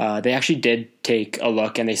 they actually did take a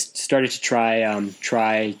look, and they started to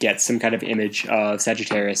try get some kind of image of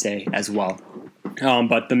Sagittarius A as well.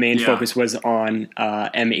 But the main focus was on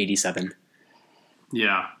M87.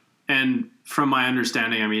 Yeah, and from my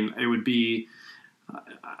understanding, I mean, it would be,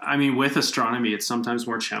 with astronomy, it's sometimes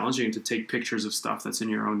more challenging to take pictures of stuff that's in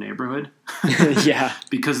your own neighborhood. Yeah.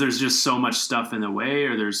 Because there's just so much stuff in the way,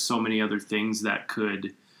 or there's so many other things that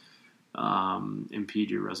could impede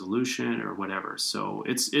your resolution or whatever. So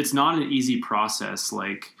it's not an easy process.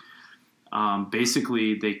 Like,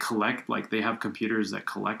 basically they collect, like, they have computers that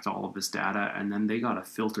collect all of this data, and then they got to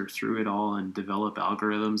filter through it all and develop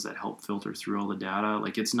algorithms that help filter through all the data.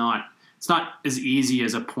 Like, it's not as easy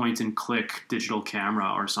as a point and click digital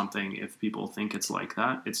camera or something. If people think it's like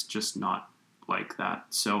that, it's just not like that.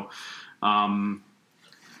 So, and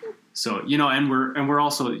we're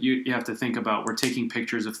also, you have to think about, we're taking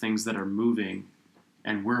pictures of things that are moving,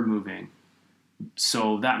 and we're moving.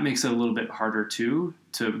 So that makes it a little bit harder too,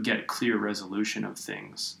 to get clear resolution of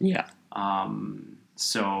things. Yeah.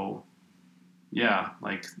 So yeah,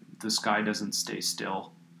 like, the sky doesn't stay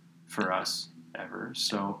still for us ever.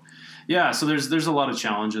 So yeah, so there's a lot of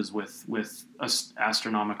challenges with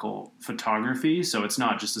astronomical photography. So it's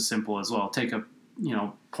not just as simple as, well, take a,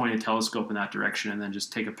 point a telescope in that direction and then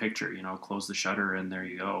just take a picture, close the shutter and there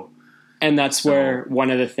you go. And that's where one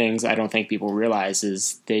of the things I don't think people realize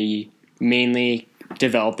is they mainly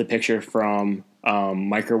develop the picture from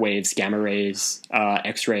microwaves, gamma rays,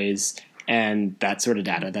 X-rays, and that sort of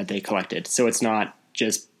data that they collected. So it's not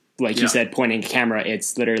just, like you said, pointing a camera.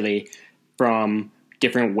 It's literally from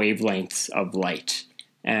different wavelengths of light.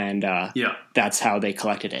 And that's how they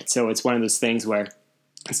collected it. So it's one of those things where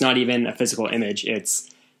it's not even a physical image.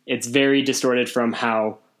 It's very distorted from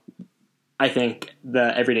how I think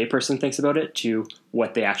the everyday person thinks about it to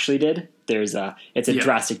what they actually did. It's a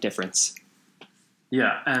drastic difference.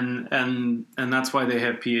 Yeah, and that's why they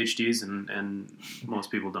have PhDs and most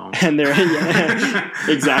people don't. And they're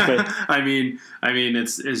exactly. I mean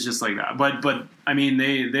it's just like that. But I mean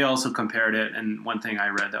they also compared it, and one thing I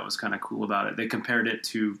read that was kind of cool about it, they compared it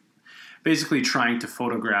to basically trying to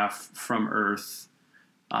photograph from Earth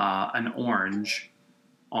an orange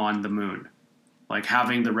on the moon. Like,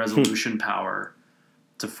 having the resolution power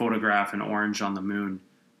to photograph an orange on the moon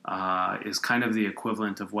is kind of the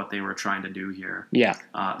equivalent of what they were trying to do here. Yeah.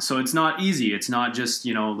 So it's not easy. It's not just,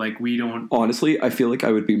 like, we don't... Honestly, I feel like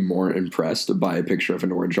I would be more impressed by a picture of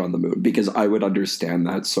an orange on the moon, because I would understand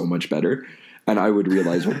that so much better. And I would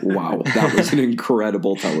realize, wow, that was an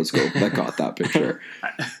incredible telescope that got that picture.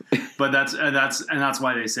 But that's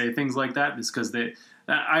why they say things like that, is because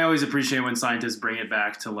I always appreciate when scientists bring it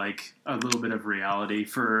back to like a little bit of reality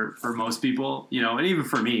for most people, you know, and even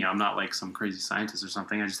for me, I'm not like some crazy scientist or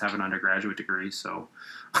something. I just have an undergraduate degree, so.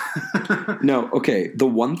 No, okay. The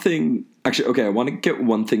one thing, actually, okay, I want to get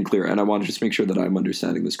one thing clear, and I want to just make sure that I'm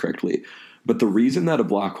understanding this correctly. But the reason that a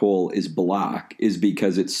black hole is black is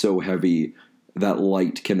because it's so heavy that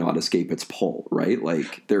light cannot escape its pull, right?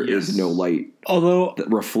 Like there is no light Although that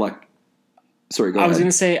reflect. Sorry, go I ahead. was going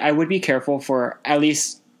to say I would be careful for at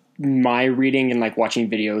least my reading and like watching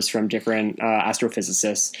videos from different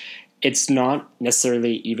astrophysicists. It's not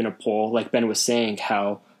necessarily even a pull, like Ben was saying,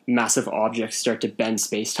 how massive objects start to bend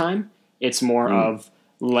space-time. It's more of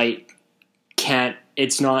light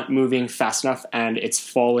it's not moving fast enough and it's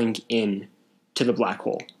falling in to the black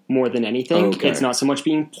hole more than anything. Okay. It's not so much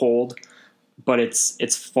being pulled, but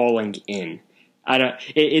it's falling in.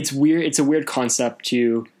 It's weird. It's a weird concept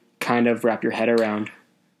to kind of wrap your head around.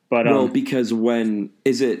 But well, because when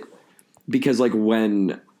there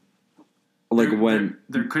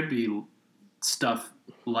could be stuff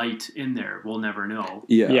light in there, we'll never know.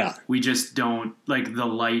 Yeah. We just don't, like, the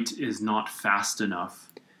light is not fast enough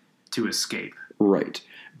to escape. Right.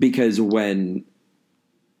 Because when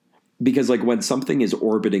something is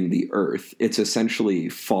orbiting the Earth, it's essentially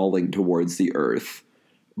falling towards the Earth,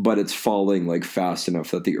 but it's falling like fast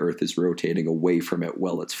enough that the Earth is rotating away from it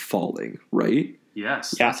while it's falling, right?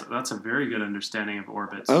 Yes, yeah. That's a very good understanding of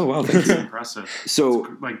orbits. Oh, wow, thank you. Impressive. So,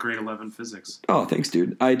 it's like grade 11 physics. Oh, thanks,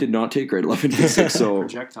 dude. I did not take grade 11 physics, so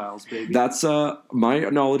projectiles, baby. That's my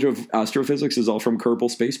knowledge of astrophysics is all from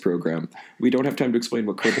Kerbal Space Program. We don't have time to explain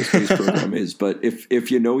what Kerbal Space Program is, but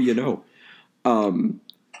if you know, you know.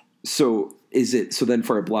 So then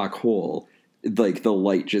for a black hole, like the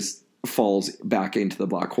light just falls back into the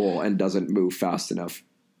black hole and doesn't move fast enough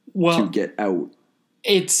to get out.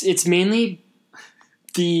 It's mainly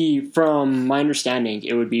from my understanding,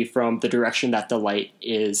 it would be from the direction that the light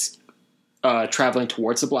is traveling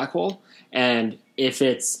towards the black hole. And if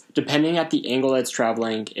it's, depending at the angle that it's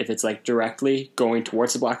traveling, if it's like directly going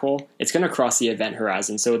towards the black hole, it's going to cross the event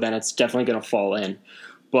horizon. So then it's definitely going to fall in.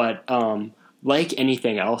 But like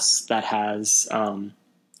anything else that has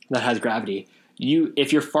gravity,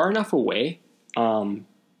 if you're far enough away,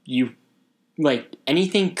 you like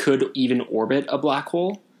anything could even orbit a black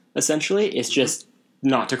hole. Essentially, it's just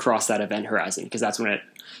not to cross that event horizon, because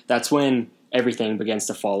that's when everything begins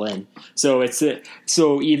to fall in. So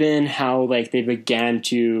so even how like they began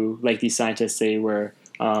to, like, these scientists, they were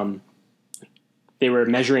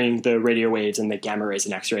measuring the radio waves and the gamma rays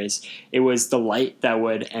and X-rays. It was the light that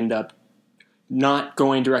would end up not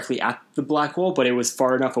going directly at the black hole, but it was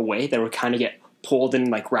far enough away that it would kind of get pulled and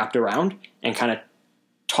like wrapped around and kind of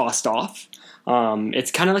tossed off.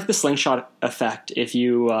 It's kind of like the slingshot effect. If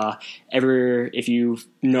you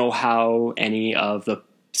know how any of the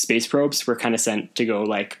space probes were kind of sent to go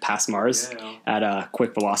like past Mars at a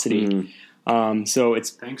quick velocity. So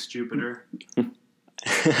it's thanks, Jupiter.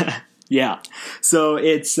 Yeah. So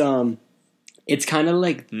it's kind of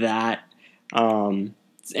like that.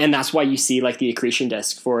 And that's why you see like the accretion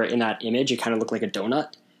disk in that image, it kind of looked like a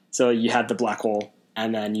donut. So you had the black hole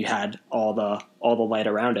and then you had all the light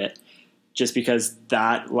around it, just because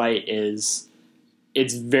that light it's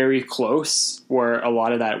very close, where a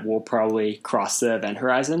lot of that will probably cross the event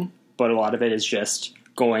horizon, but a lot of it is just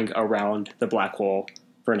going around the black hole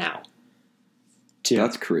for now.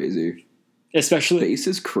 That's crazy. Space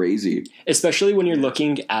is crazy. Especially when you're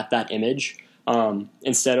looking at that image,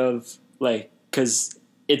 instead of like, because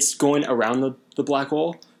it's going around the black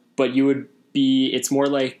hole, but it's more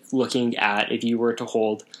like looking at, if you were to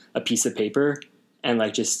hold a piece of paper and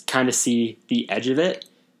like just kind of see the edge of it,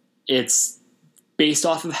 it's based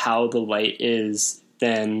off of how the light is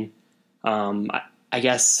then, I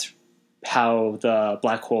guess, how the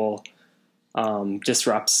black hole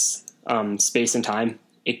disrupts space and time.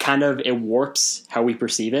 It warps how we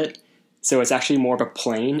perceive it. So it's actually more of a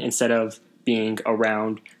plane instead of being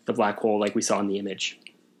around the black hole like we saw in the image.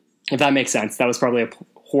 If that makes sense. That was probably a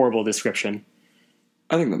horrible description.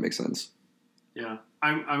 I think that makes sense. Yeah.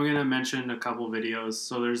 I'm going to mention a couple videos.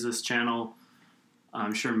 So there's this channel,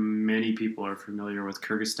 I'm sure many people are familiar with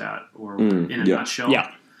Kyrgyzstan, or in a nutshell.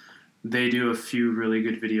 Yeah. They do a few really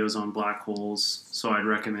good videos on black holes, so I'd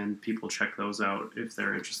recommend people check those out if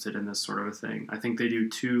they're interested in this sort of a thing. I think they do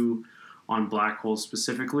 2 on black holes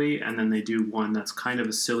specifically, and then they do one that's kind of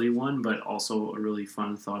a silly one, but also a really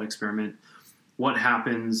fun thought experiment. What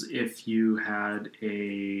happens if you had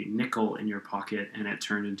a nickel in your pocket and it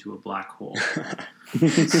turned into a black hole?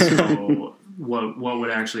 So what would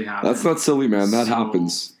actually happen? That's not silly, man. That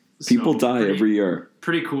happens. People die every year.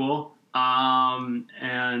 Pretty cool.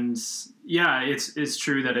 And yeah, it's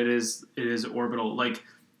true that it is orbital. Like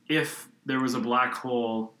if there was a black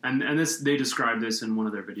hole, and this, they describe this in one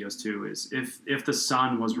of their videos too, is if the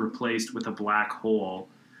sun was replaced with a black hole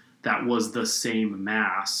that was the same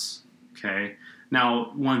mass, okay?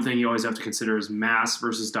 Now, one thing you always have to consider is mass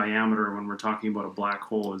versus diameter when we're talking about a black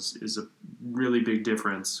hole is a really big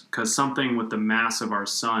difference, because something with the mass of our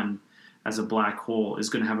sun as a black hole is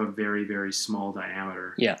going to have a very, very small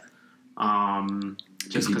diameter. Yeah.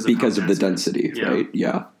 Just because of the density, right?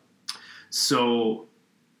 Yeah. So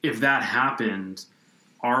if that happened,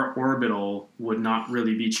 our orbital would not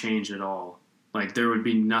really be changed at all. Like there would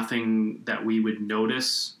be nothing that we would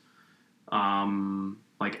notice,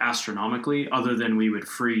 like astronomically, other than we would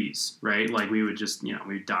freeze, right? Like we would just, we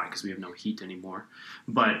would die because we have no heat anymore.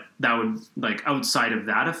 But that would, like, outside of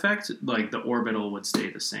that effect, like the orbital would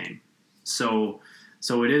stay the same. So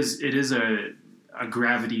it is a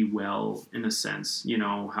gravity well in a sense,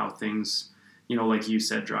 how things, like you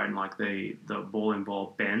said, Dryden, like the bowling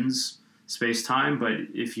ball bends space-time, but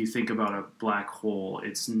if you think about a black hole,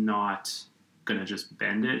 it's not going to just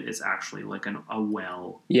bend it. It's actually like a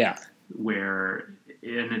well. Yeah.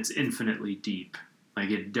 And it's infinitely deep. Like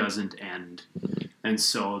it doesn't end. And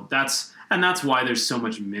so that's why there's so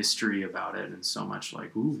much mystery about it, and so much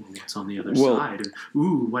like, ooh, what's on the other side? And,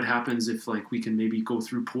 ooh, what happens if like we can maybe go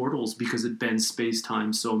through portals because it bends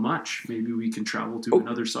space-time so much? Maybe we can travel to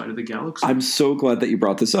another side of the galaxy. I'm so glad that you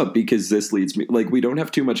brought this up, because this leads me, like, we don't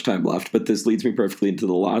have too much time left, but this leads me perfectly into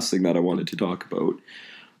the last thing that I wanted to talk about.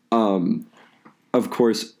 Of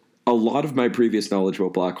course, a lot of my previous knowledge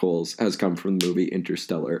about black holes has come from the movie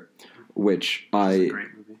Interstellar, which I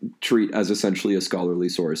treat as essentially a scholarly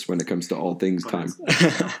source when it comes to all things time.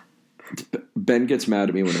 Ben gets mad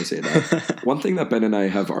at me when I say that. One thing that Ben and I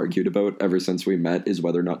have argued about ever since we met is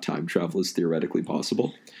whether or not time travel is theoretically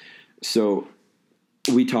possible. So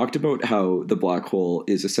we talked about how the black hole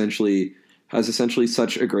has essentially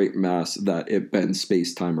such a great mass that it bends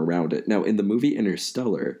space-time around it. Now, in the movie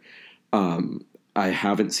Interstellar, I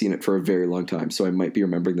haven't seen it for a very long time, so I might be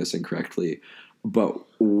remembering this incorrectly. But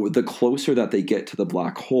the closer that they get to the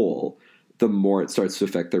black hole, the more it starts to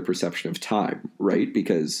affect their perception of time, right?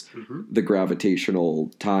 Because the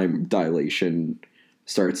gravitational time dilation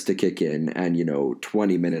starts to kick in, and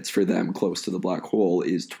 20 minutes for them close to the black hole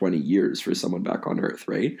is 20 years for someone back on Earth,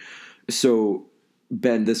 right? So,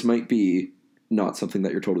 Ben, this might be not something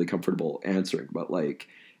that you're totally comfortable answering, but like,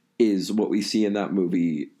 is what we see in that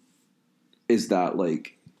movie, is that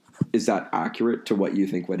accurate to what you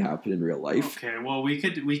think would happen in real life? Okay, well, we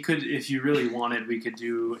could, if you really wanted, we could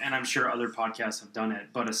do, and I'm sure other podcasts have done it,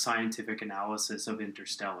 but a scientific analysis of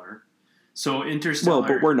Interstellar. So Interstellar... Well,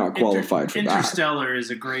 but we're not qualified for that. Interstellar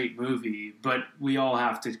is a great movie, but we all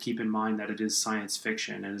have to keep in mind that it is science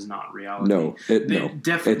fiction. It is not reality. No, it's 100%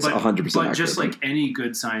 accurate. But just like any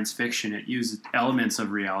good science fiction, it uses elements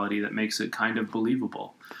of reality that makes it kind of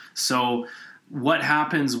believable. So what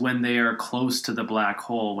happens when they are close to the black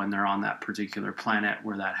hole, when they're on that particular planet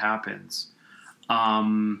where that happens?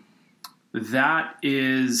 That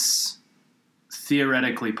is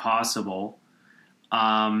theoretically possible.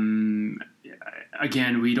 Again,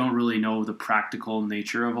 we don't really know the practical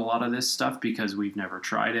nature of a lot of this stuff because we've never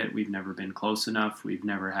tried it. We've never been close enough. We've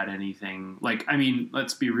never had anything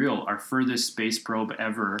let's be real. Our furthest space probe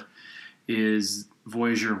ever is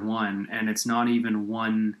Voyager 1, and it's not even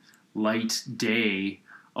one light day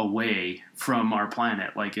away from our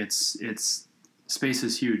planet. Like it's space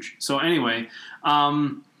is huge. So anyway,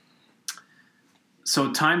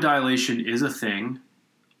 so time dilation is a thing.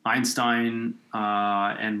 Einstein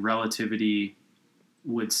and relativity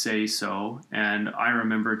would say so. And I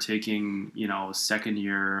remember taking, second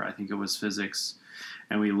year, I think it was physics,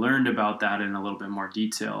 and we learned about that in a little bit more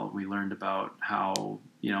detail. We learned about how,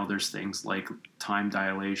 there's things like time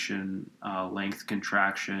dilation, length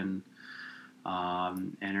contraction,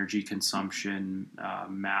 energy consumption,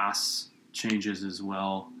 mass changes as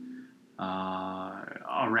well,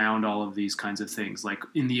 around all of these kinds of things, like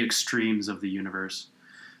in the extremes of the universe.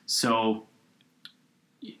 So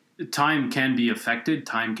time can be affected,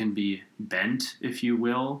 time can be bent, if you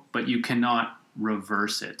will, but you cannot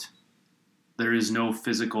reverse it. There is no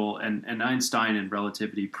physical, and Einstein and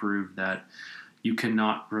relativity proved that you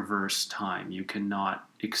cannot reverse time. You cannot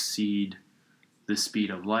exceed the speed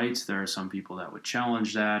of light. There are some people that would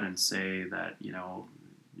challenge that and say that, your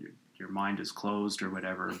mind is closed or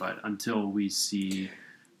whatever, but until we see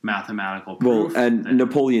mathematical proof. Well, and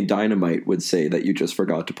Napoleon Dynamite would say that you just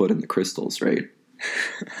forgot to put in the crystals, right?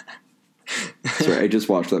 Sorry, I just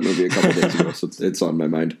watched that movie a couple days ago, so it's on my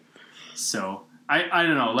mind. So I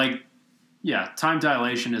don't know, like yeah, time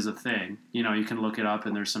dilation is a thing. You know, you can look it up,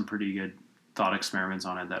 and there's some pretty good thought experiments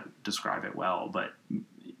on it that describe it well. But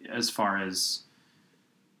as far as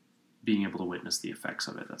being able to witness the effects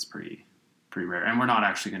of it, that's pretty rare. And we're not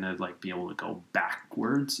actually going to like be able to go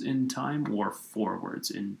backwards in time or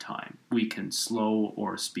forwards in time. We can slow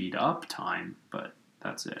or speed up time, but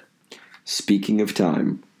that's it. Speaking of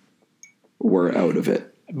time, we're out of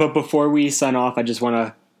it. But before we sign off, I just want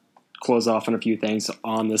to close off on a few things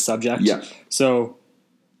on the subject. Yeah. So,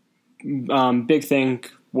 big thing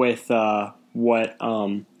with what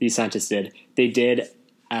these scientists did. They did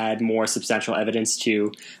add more substantial evidence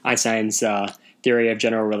to Einstein's theory of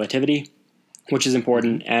general relativity, which is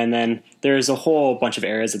important. And then there's a whole bunch of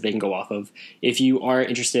areas that they can go off of. If you are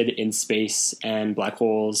interested in space and black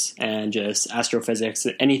holes and just astrophysics,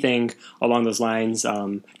 anything along those lines,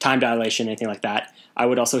 time dilation, anything like that, I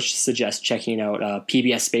would also suggest checking out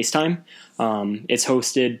PBS Spacetime. It's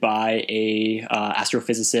hosted by a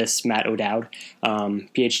astrophysicist, Matt O'Dowd,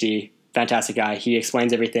 PhD, fantastic guy. He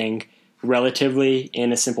explains everything relatively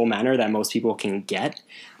in a simple manner that most people can get.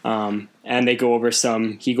 And he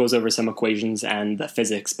goes over some equations and the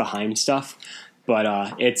physics behind stuff,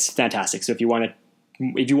 but it's fantastic. So if you want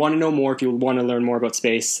to know more, if you want to learn more about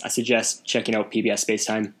space, I suggest checking out PBS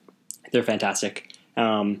Spacetime. They're fantastic.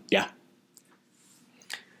 Yeah.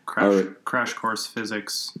 Crash Course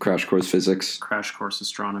Physics. Crash Course Physics. Crash Course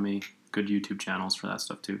Astronomy. Good YouTube channels for that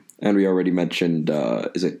stuff too. And we already mentioned,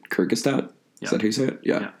 is it Kyrgyzstan? Yeah. Is that how you say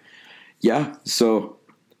it? Yeah. So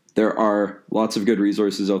there are lots of good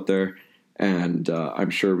resources out there, and I'm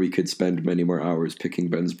sure we could spend many more hours picking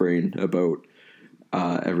Ben's brain about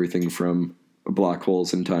everything from black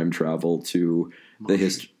holes and time travel to the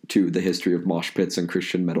history of mosh pits and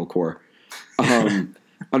Christian metalcore.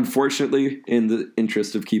 Unfortunately, in the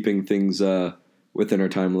interest of keeping things within our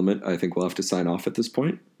time limit, I think we'll have to sign off at this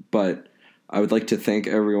point. But I would like to thank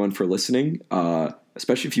everyone for listening,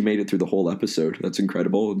 especially if you made it through the whole episode. That's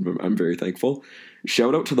incredible. I'm very thankful.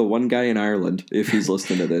 Shout out to the one guy in Ireland, if he's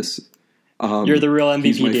listening to this. You're the real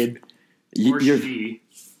MVP, dude. Or she.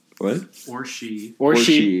 What? Or she. Or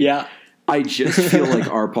she, yeah. I just feel like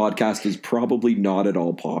our podcast is probably not at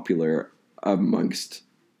all popular amongst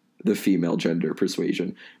the female gender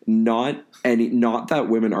persuasion. Not that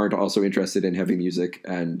women aren't also interested in heavy music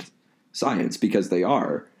and science, because they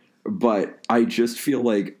are. But I just feel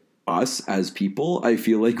like us as people, I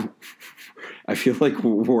feel like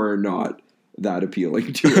we're not that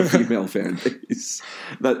appealing to a female fan base.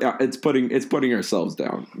 That it's putting ourselves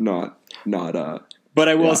down, not. But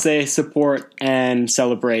I will say, support and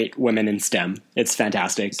celebrate women in STEM. It's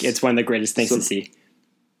fantastic. It's one of the greatest things to see.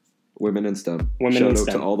 Women in STEM. Shout out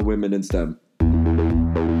to all the women in STEM.